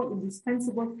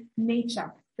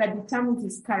nature that determines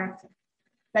his character.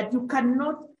 That you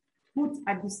cannot put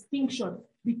a distinction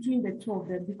between the two of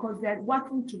them because they are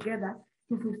working together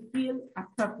to fulfill a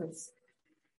purpose.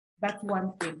 That's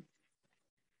one thing.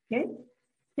 Okay?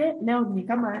 Now ni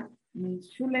kama ni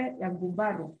shule ya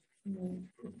Gumbaru.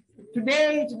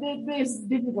 Today is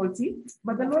difficulty,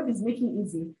 but the Lord is making it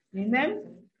easy. Amen?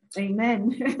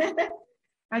 Amen.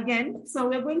 Again, so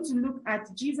we're going to look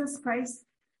at Jesus Christ,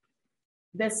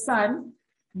 the Son,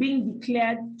 being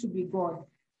declared to be God.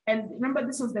 And remember,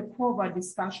 this was the core of our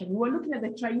discussion. We were looking at the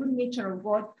triune nature of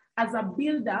God as a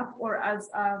build-up or as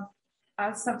a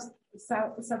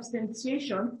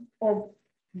substantiation of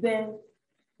the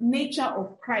nature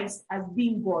of Christ as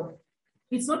being God.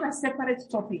 It's not a separate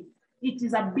topic. It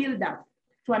is a build-up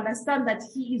to understand that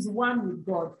he is one with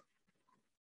God.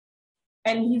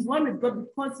 And he's one with God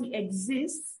because he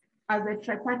exists as a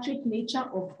tripartite nature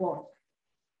of God.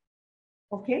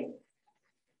 Okay?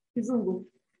 Kizungu.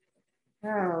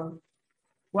 Oh,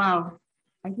 wow.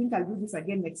 I think I'll do this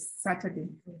again next Saturday.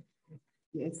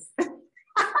 Yes.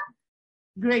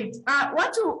 Great.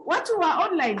 What you are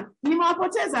online?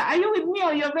 Nimewapoteza. Are you with me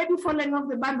or you're already falling off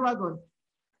the bandwagon?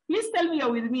 Please tell me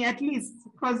you're with me at least,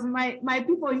 because my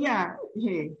people here.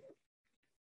 Hey.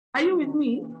 Are you with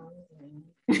me?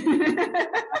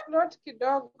 Float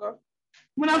kidogo.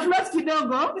 Muna float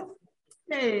kidogo?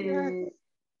 Hey. Yes.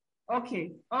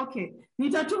 Okay.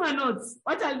 Nitatuma notes.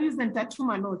 What I'll do is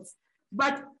nitatuma notes.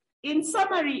 But in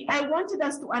summary, I wanted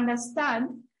us to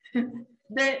understand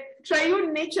the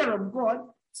triune nature of God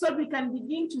so we can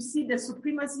begin to see the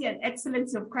supremacy and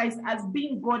excellency of Christ as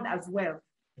being God as well.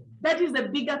 That is the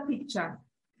bigger picture,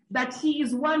 that he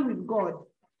is one with God.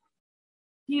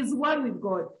 He is one with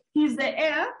God. He is the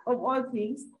heir of all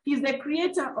things. He is the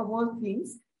creator of all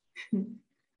things.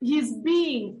 His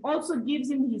being also gives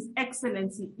him his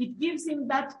excellency. It gives him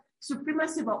that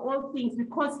supremacy over all things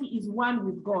because he is one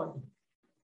with God.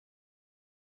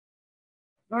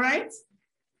 All right?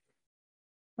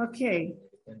 Okay.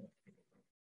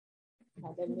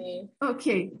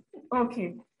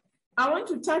 I want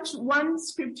to touch one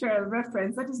scriptural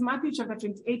reference, that is Matthew chapter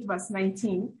 28, verse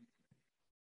 19.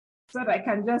 So that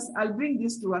I'll bring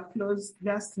this to a close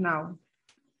just now.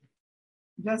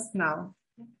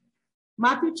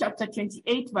 Matthew chapter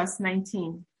 28, verse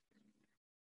 19.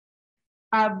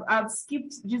 I've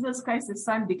skipped Jesus Christ, the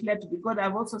Son, declared to be God.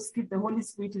 I've also skipped the Holy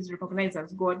Spirit is recognized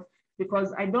as God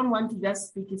because I don't want to just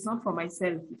speak. It's not for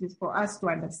myself. It is for us to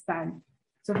understand.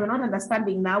 So if you're not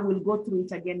understanding now, we'll go through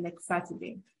it again next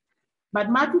Saturday.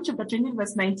 But Matthew chapter 20,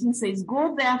 verse 19 says,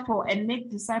 "Go therefore and make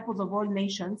disciples of all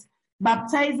nations,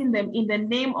 baptizing them in the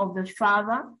name of the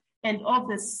Father and of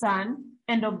the Son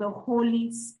and of the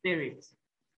Holy Spirit."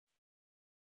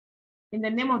 In the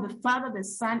name of the Father, the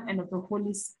Son, and of the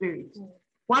Holy Spirit.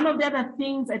 One of the other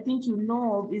things I think you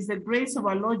know of is the grace of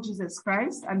our Lord Jesus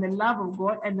Christ and the love of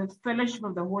God and the fellowship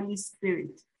of the Holy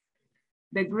Spirit.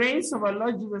 The grace of our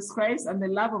Lord Jesus Christ and the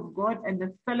love of God and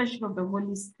the fellowship of the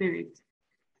Holy Spirit.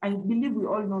 I believe we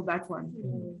all know that one.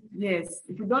 Yes.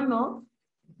 If you don't know,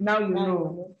 now you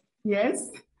know.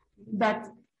 Yes.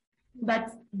 That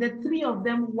the three of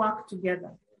them work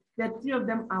together. The three of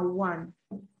them are one.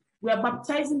 We are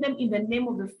baptizing them in the name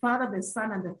of the Father, the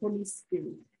Son, and the Holy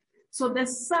Spirit. So the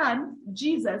Son,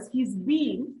 Jesus, his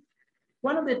being,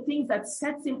 one of the things that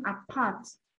sets him apart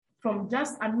from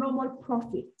just a normal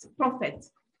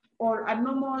prophet, or a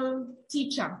normal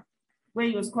teacher, where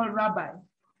he was called rabbi,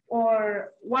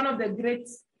 or one of the great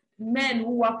men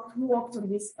who walked on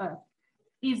this earth,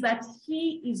 is that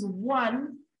he is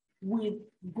one with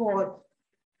God,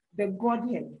 the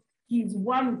Godhead. He is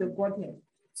one with the Godhead.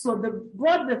 So the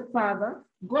God the Father,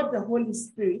 God the Holy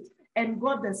Spirit, and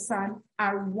God the Son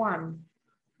are one.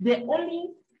 The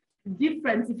only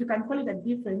difference, if you can call it a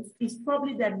difference, is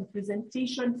probably their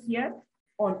representation here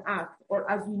on earth, or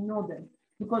as we know them.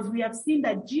 Because we have seen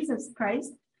that Jesus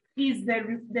Christ is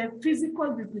the physical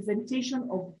representation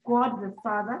of God the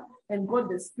Father and God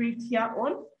the Spirit here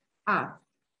on earth.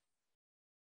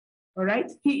 All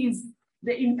right? He is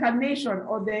the incarnation,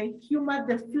 or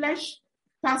the flesh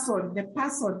person, the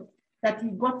person that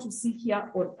we got to see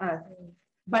here on earth.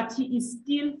 But he is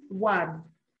still one.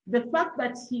 The fact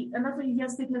that another you hear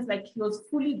statements like he was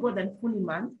fully God and fully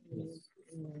man,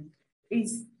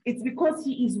 it's because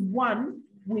he is one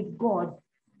with God.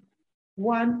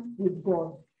 One with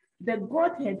God. The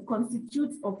Godhead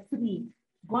constitutes of three: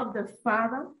 God the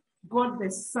Father, God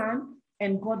the Son,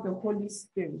 and God the Holy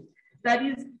Spirit. That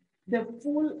is the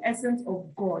full essence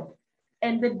of God.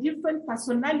 And the different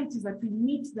personalities that we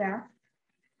meet there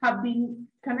have been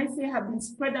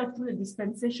spread out through the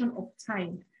dispensation of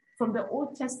time. From the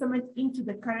Old Testament into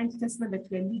the current Testament that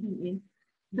we are living in,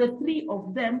 the three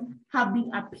of them have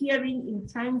been appearing in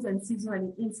times and seasons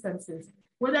and instances.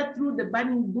 Whether through the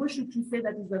burning bush, which we say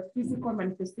that is a physical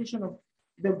manifestation of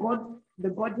the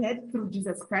Godhead through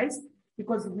Jesus Christ,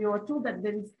 because we were told that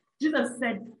Jesus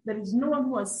said, "There is no one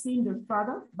who has seen the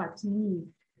Father but me."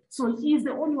 So he is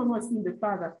the only one who has seen the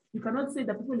Father. You cannot say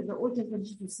that people in the Old Testament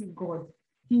used to see God.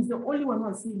 He is the only one who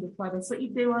has seen the Father. So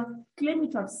if they were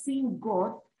claiming to have seen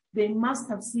God, they must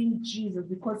have seen Jesus,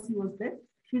 because he was the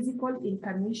physical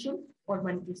incarnation or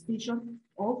manifestation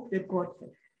of the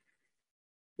Godhead.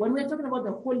 When we're talking about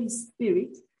the Holy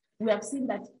Spirit, we have seen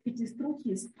that it is through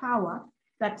his power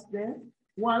that the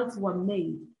worlds were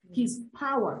made. His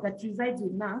power that resides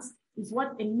in us is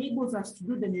what enables us to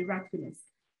do the miraculous.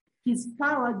 His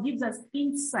power gives us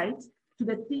insight to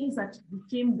the things that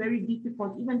became very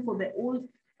difficult, even for the old,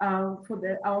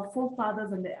 our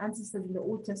forefathers and the ancestors in the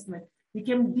Old Testament,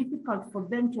 became difficult for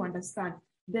them to understand.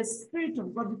 The Spirit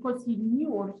of God, because he knew,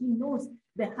 or he knows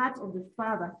the heart of the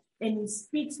Father, and he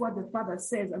speaks what the Father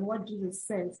says and what Jesus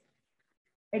says,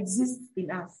 exists in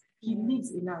us. He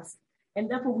lives in us. And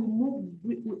therefore we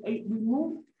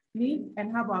move, live,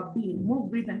 and have our being. Move,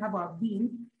 breathe, and have our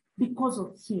being because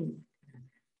of him.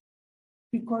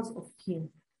 Because of him.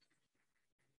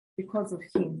 Because of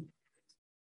him.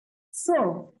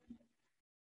 So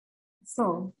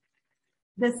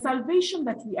the salvation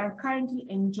that we are currently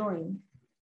enjoying,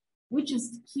 which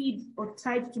is keyed or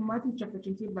tied to Matthew chapter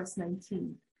 28, verse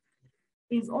 19,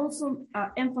 is also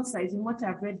emphasizing what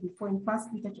I've read before in 1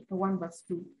 Peter chapter 1, verse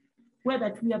 2, where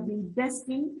that we have been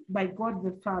destined by God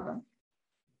the Father.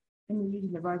 Let me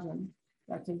read the version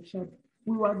that I shared.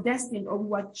 We were destined, or we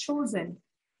were chosen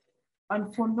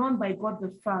and foreknown by God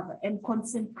the Father and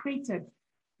consecrated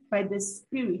by the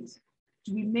Spirit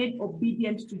to be made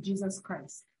obedient to Jesus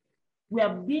Christ. We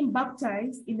have been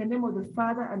baptized in the name of the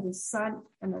Father and the Son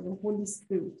and of the Holy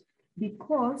Spirit,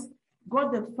 because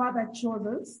God the Father chose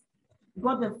us.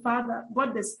 God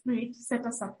the Spirit set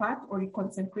us apart, or he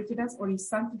consecrated us, or he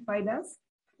sanctified us,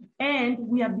 and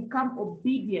we have become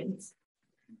obedient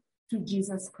to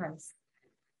Jesus Christ.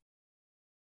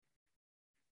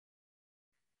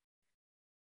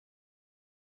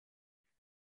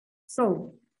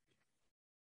 So,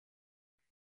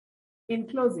 in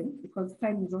closing, because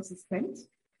time is also spent,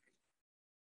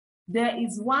 there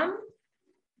is one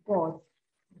God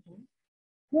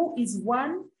who is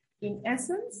one in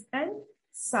essence and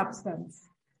substance,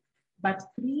 but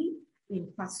three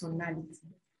in personality.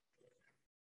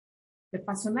 The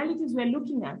personalities we're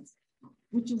looking at,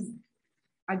 which is,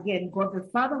 again, God the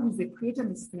Father, who is the creator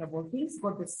and the sustainer of all things,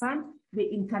 God the Son,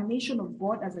 the incarnation of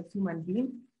God as a human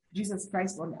being, Jesus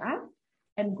Christ on earth,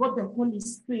 and God the Holy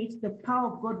Spirit, the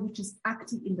power of God which is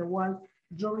active in the world,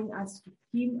 drawing us to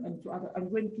him and to other,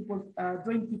 and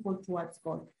drawing people towards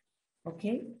God.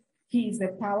 Okay? He is the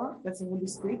power, that's the Holy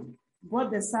Spirit.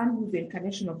 God the Son, who is the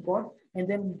incarnation of God, and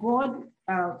then God,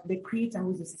 the creator,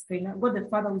 who is the sustainer. God the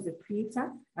Father, who is the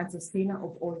creator and sustainer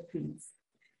of all things.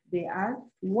 They are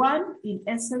one in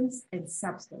essence and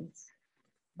substance,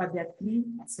 but there are three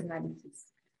personalities.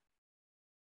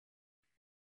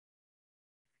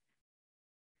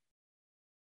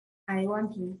 I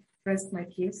want to rest my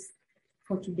case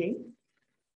for today.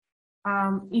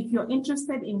 If you're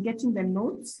interested in getting the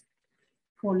notes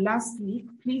for last week,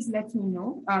 please let me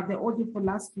know, the audio for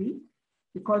last week,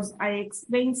 because I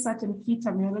explained certain key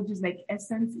terminologies like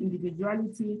essence,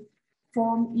 individuality,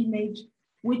 form, image,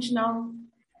 which now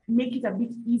make it a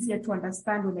bit easier to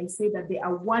understand when I say that they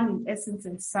are one in essence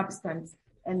and substance,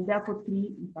 and therefore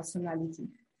three in personality.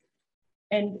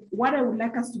 And what I would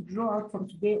like us to draw out from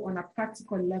today on a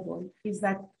practical level is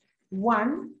that,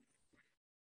 one,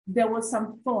 there was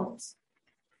some thought,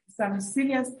 some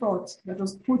serious thought that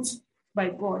was put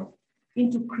by God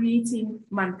into creating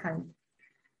mankind,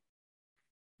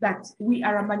 that we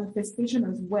are a manifestation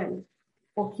as well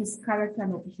of his character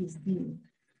and of his being.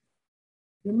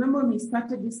 Remember when we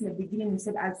started this in the beginning, we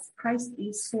said, as Christ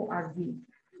is, so are we.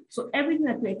 So everything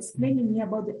that we're explaining here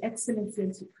about the excellency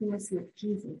and supremacy of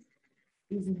Jesus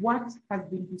is what has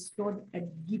been bestowed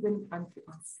and given unto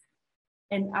us.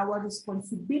 And our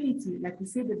responsibility, like we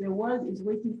say, that the world is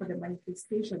waiting for the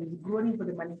manifestation, is groaning for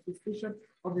the manifestation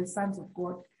of the sons of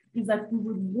God, is that we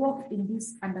would walk in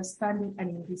this understanding and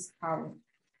in this power.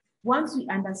 Once we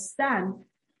understand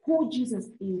who Jesus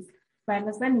is, by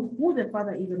understanding who the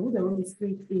Father is and who the Holy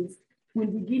Spirit is, we'll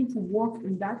begin to walk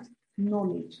in that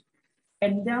knowledge.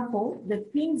 And therefore, the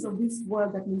things of this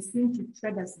world that may seem to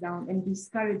tread us down and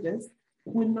discourage us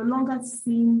will no longer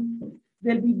seem,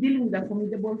 they'll be dealing with a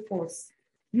formidable force.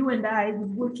 You and I will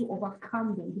be able to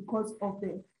overcome them because of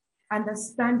the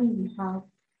understanding we have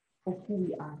of who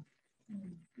we are.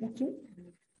 Okay?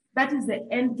 That is the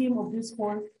end game of this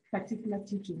whole particular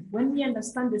teaching. When we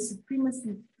understand the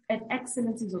supremacy and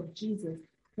excellencies of Jesus,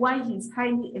 why he is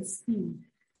highly esteemed,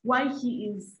 why he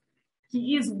is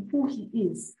who he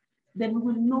is, then we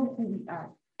will know who we are.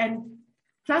 And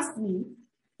trust me,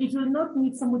 it will not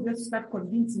need somebody else to start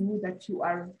convincing you that you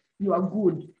are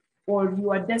good, or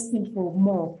you are destined for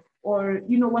more, or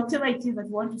whatever it is that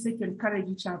you want to say to encourage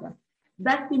each other.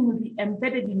 That thing will be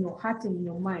embedded in your heart and in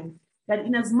your mind, that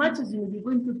in as much as you will be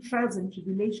going through trials and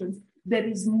tribulations, there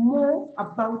is more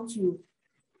about you.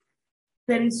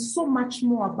 There is so much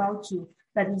more about you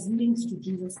that is linked to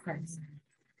Jesus Christ.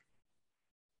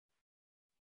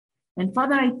 And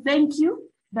Father, I thank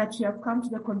you that you have come to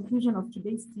the conclusion of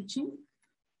today's teaching.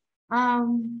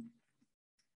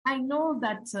 I know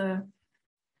that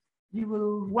you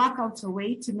will work out a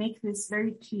way to make this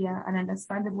very clear and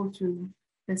understandable to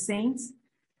the saints,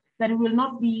 that it will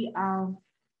not be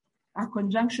a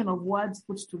conjunction of words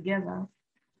put together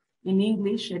in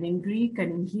English and in Greek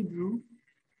and in Hebrew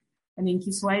and in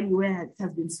Kiswahili where it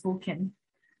has been spoken,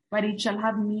 but it shall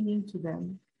have meaning to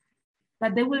them,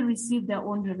 that they will receive their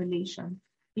own revelation.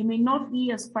 It may not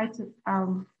be as quite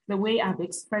the way I've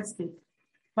expressed it,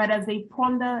 but as they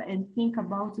ponder and think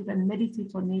about it and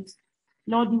meditate on it,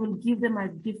 Lord, you will give them a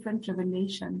different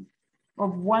revelation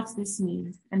of what this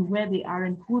means and where they are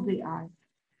and who they are.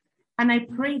 And I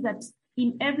pray that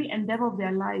in every endeavor of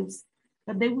their lives,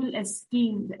 that they will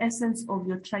esteem the essence of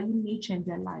your triune nature in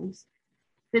their lives,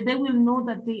 that they will know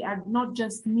that they are not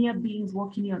just mere beings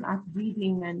walking here on earth,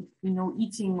 breathing and,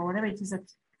 eating or whatever it is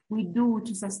that we do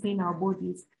to sustain our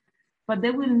bodies, but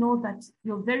they will know that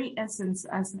your very essence,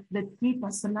 as the three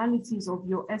personalities of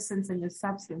your essence and your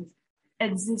substance,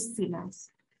 exists in us.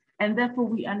 And therefore,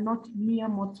 we are not mere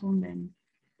mortal men.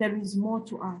 There is more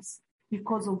to us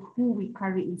because of who we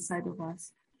carry inside of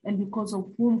us and because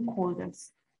of whom called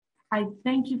us. I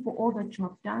thank you for all that you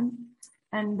have done.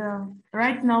 And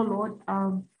right now, Lord,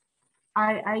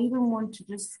 I even want to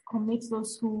just commit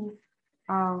those who,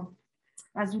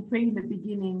 as we prayed in the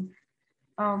beginning,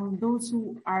 those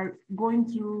who are going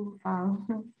through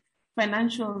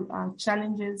financial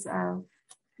challenges.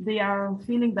 They are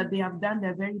feeling that they have done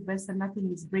their very best and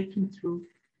nothing is breaking through.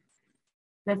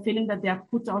 They're feeling that they have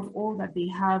put out all that they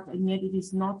have and yet it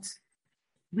is not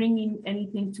bringing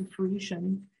anything to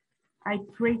fruition. I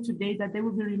pray today that they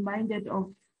will be reminded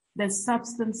of the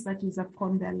substance that is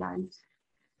upon their lives,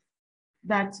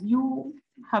 that you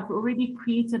have already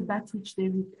created that which they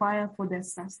require for their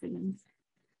sustenance,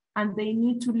 and they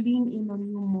need to lean in on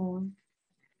you more,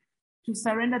 to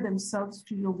surrender themselves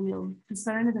to your will, to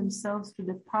surrender themselves to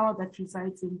the power that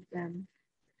resides in them,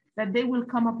 that they will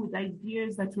come up with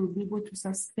ideas that will be able to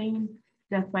sustain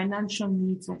their financial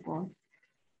needs, oh God,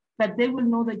 that they will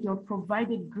know that you have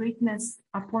provided greatness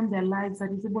upon their lives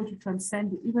that is able to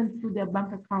transcend even through their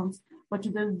bank accounts, but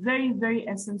to the very, very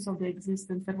essence of their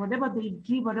existence, that whatever they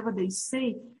give, whatever they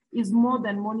say is more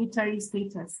than monetary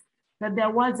status, that their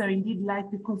words are indeed life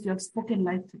because you have spoken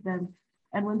life to them.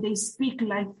 And when they speak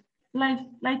life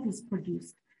is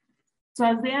produced. So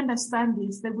as they understand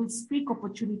this, they will speak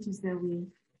opportunities their way.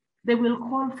 They will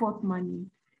call forth money.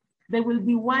 They will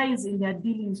be wise in their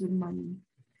dealings with money.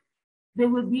 They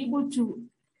will be able to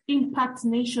impact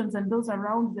nations and those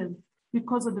around them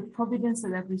because of the providence that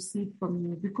they have received from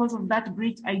you, because of that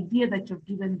great idea that you've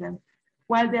given them,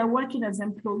 while they are working as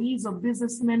employees or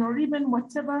businessmen or even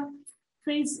whatever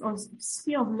phase or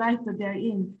sphere of life that they're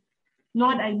in.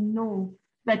 Lord, I know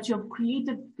that you have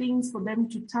created things for them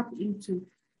to tap into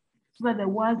so that the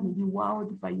world will be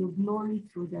wowed by your glory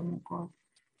through them, oh God.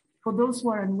 For those who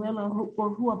are unwell or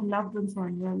who have loved ones who are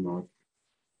unwell, Lord,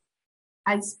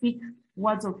 I speak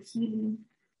words of healing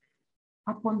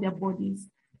upon their bodies,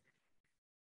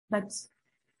 that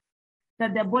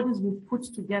their bodies will put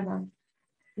together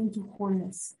into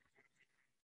wholeness,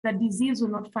 that disease will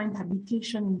not find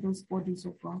habitation in those bodies,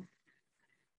 oh God,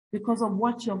 because of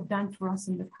what you have done for us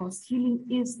on the cross. Healing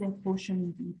is their portion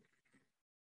indeed.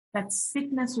 That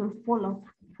sickness will fall off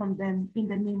from them in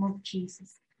the name of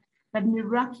Jesus. That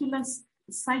miraculous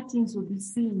sightings will be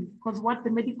seen, because what the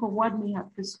medical word may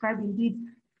have prescribed indeed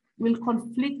will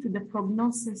conflict with the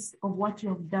prognosis of what you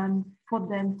have done for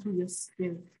them through your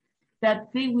Spirit.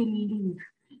 That they will live,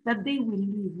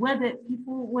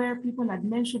 where people had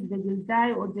mentioned they will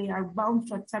die or they are bound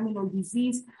to a terminal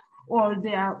disease or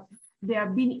they are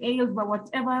being ailed by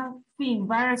whatever thing,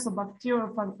 virus or bacteria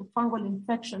or fungal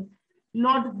infection.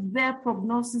 Lord, their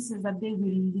prognosis is that they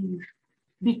will live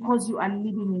because you are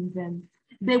living in them.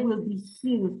 They will be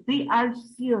healed. They are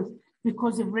healed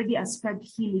because you've already ascribed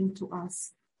healing to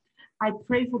us. I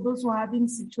pray for those who are having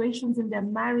situations in their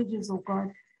marriages, oh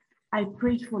God. I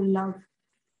pray for love,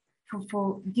 for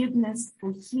forgiveness,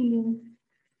 for healing,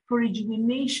 for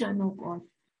rejuvenation, oh God.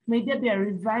 May there be a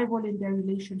revival in their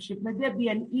relationship. May there be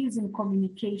an ease in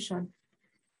communication.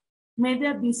 May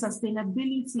there be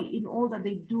sustainability in all that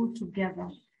they do together.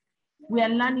 We are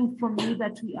learning from you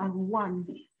that we are one.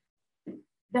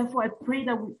 Therefore, I pray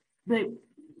that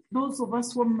those of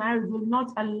us who are married will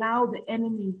not allow the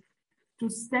enemy to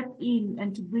step in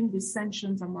and to bring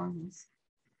dissensions among us.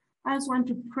 I just want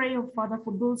to pray, oh Father,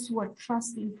 for those who are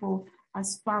trusting for a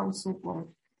spouse, oh God.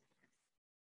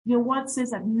 Your word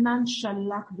says that none shall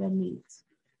lack their mate.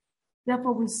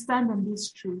 Therefore, we stand on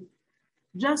this truth.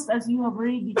 Just as you have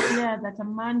already declared that a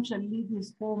man shall leave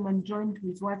his home and join to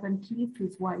his wife and cleave to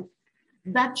his wife,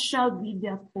 that shall be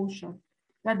their portion,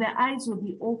 that their eyes will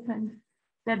be opened,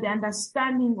 that the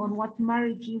understanding on what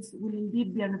marriage is will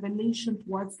indeed be a revelation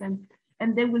towards them,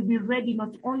 and they will be ready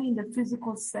not only in the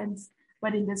physical sense,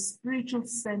 but in the spiritual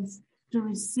sense to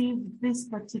receive this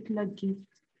particular gift.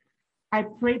 I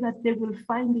pray that they will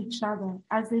find each other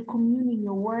as they commune in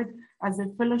your word, as they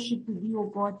fellowship with you, O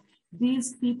God.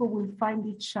 These people will find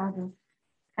each other,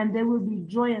 and there will be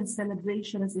joy and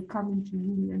celebration as they come into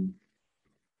union.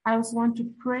 I also want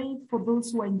to pray for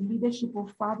those who are in leadership, O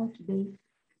Father, today,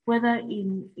 whether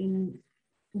in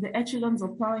the echelons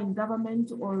of power in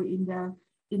government or in the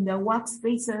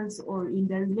workspaces or in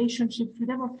the relationships,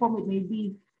 whatever form it may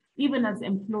be, even as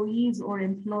employees or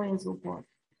employers, oh God.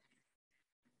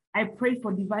 I pray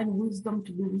for divine wisdom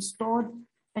to be restored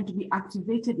and to be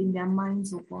activated in their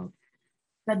minds, oh God,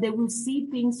 that they will see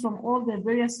things from all the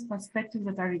various perspectives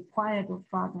that are required, oh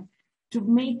Father, to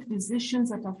make decisions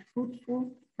that are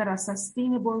fruitful, that are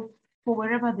sustainable for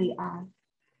wherever they are,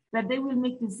 that they will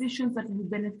make decisions that will be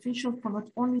beneficial for not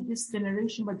only this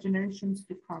generation, but generations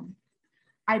to come.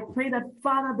 I pray that,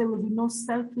 Father, there will be no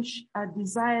selfish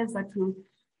desires that will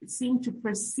seem to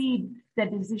precede their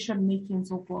decision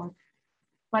makings, oh God.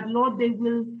 But Lord, they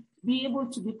will be able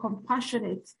to be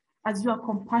compassionate as you are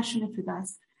compassionate with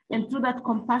us. And through that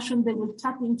compassion, they will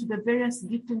tap into the various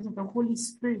giftings of the Holy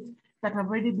Spirit that have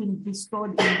already been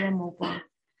bestowed in them, oh God.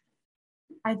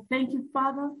 I thank you,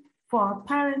 Father, for our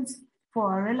parents,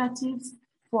 for our relatives,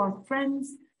 for our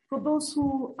friends, for those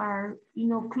who are,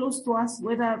 close to us,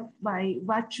 whether by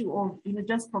virtue of,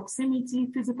 just proximity,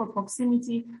 physical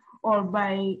proximity, or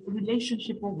by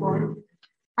relationship, oh God.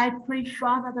 I pray,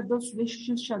 Father, that those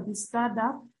relationships shall be stirred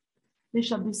up. They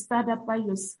shall be stirred up by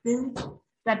your Spirit,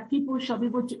 that people shall be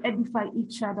able to edify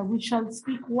each other. We shall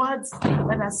speak words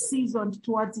that are seasoned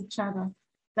towards each other,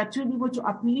 that we'll be able to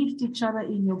uplift each other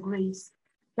in your grace,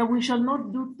 that we shall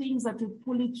not do things that will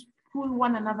pull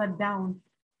one another down,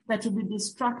 that will be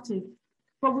destructive,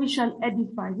 but we shall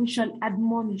edify, we shall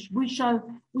admonish, we shall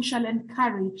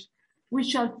encourage, we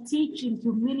shall teach in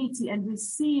humility and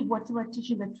receive whatever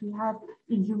teaching that we have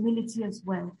in humility as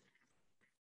well.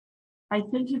 I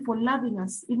thank you for loving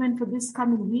us, even for this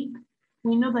coming week.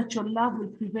 We know that your love will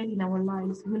prevail in our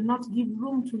lives. We will not give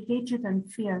room to hatred and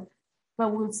fear,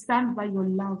 but we'll stand by your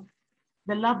love,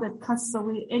 the love that casts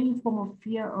away any form of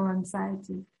fear or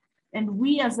anxiety. And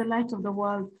we, as the light of the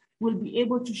world, will be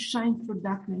able to shine through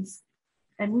darkness,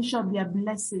 and we shall be a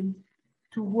blessing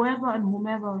to whoever and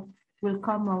whomever will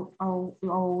come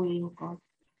our way, oh God.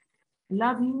 I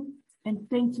love you and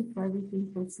thank you for everything.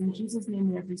 For it's in Jesus' name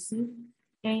we have received.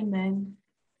 Amen.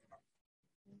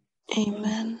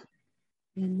 Amen.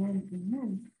 Amen.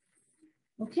 Amen.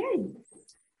 Okay,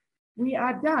 we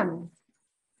are done.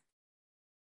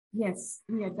 Yes,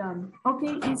 we are done.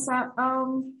 Okay, Isa,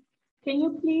 can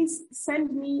you please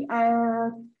send me a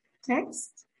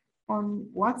text on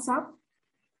WhatsApp?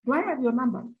 Do I have your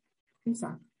number,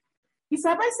 Isa? Isa,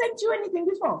 have I sent you anything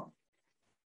before?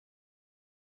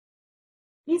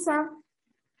 Isa,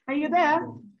 are you there?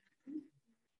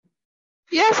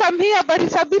 Yes, I'm here, but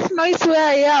it's a bit noisy where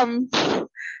I am.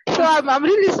 So I'm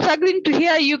really struggling to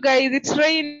hear you guys. It's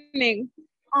raining.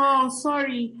 Oh,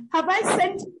 sorry. Have I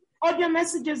sent audio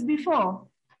messages before?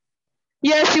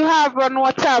 Yes, you have on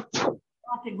WhatsApp.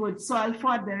 Okay, good. So I'll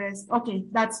forward the rest. Okay,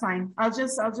 that's fine. I'll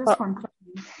just confirm.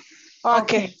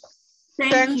 Okay.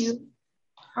 Thank you.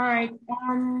 All right.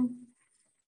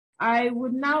 I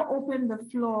would now open the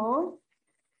floor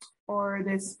or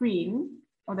the screen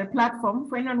or the platform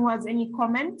for anyone who has any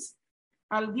comments.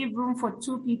 I'll give room for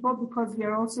 2 people because we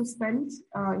are also spent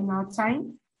in our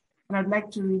time. And I'd like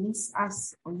to release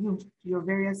us or you to your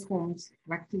various forms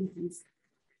of activities.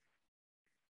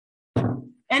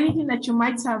 Anything that you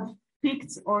might have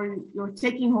picked or you're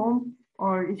taking home,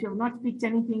 or if you've not picked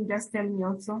anything, just tell me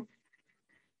also.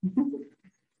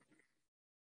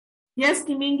 Yes,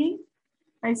 Kimingi,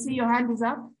 I see your hand is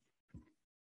up.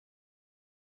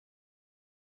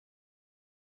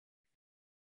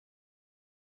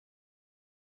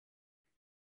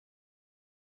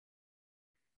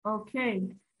 Okay.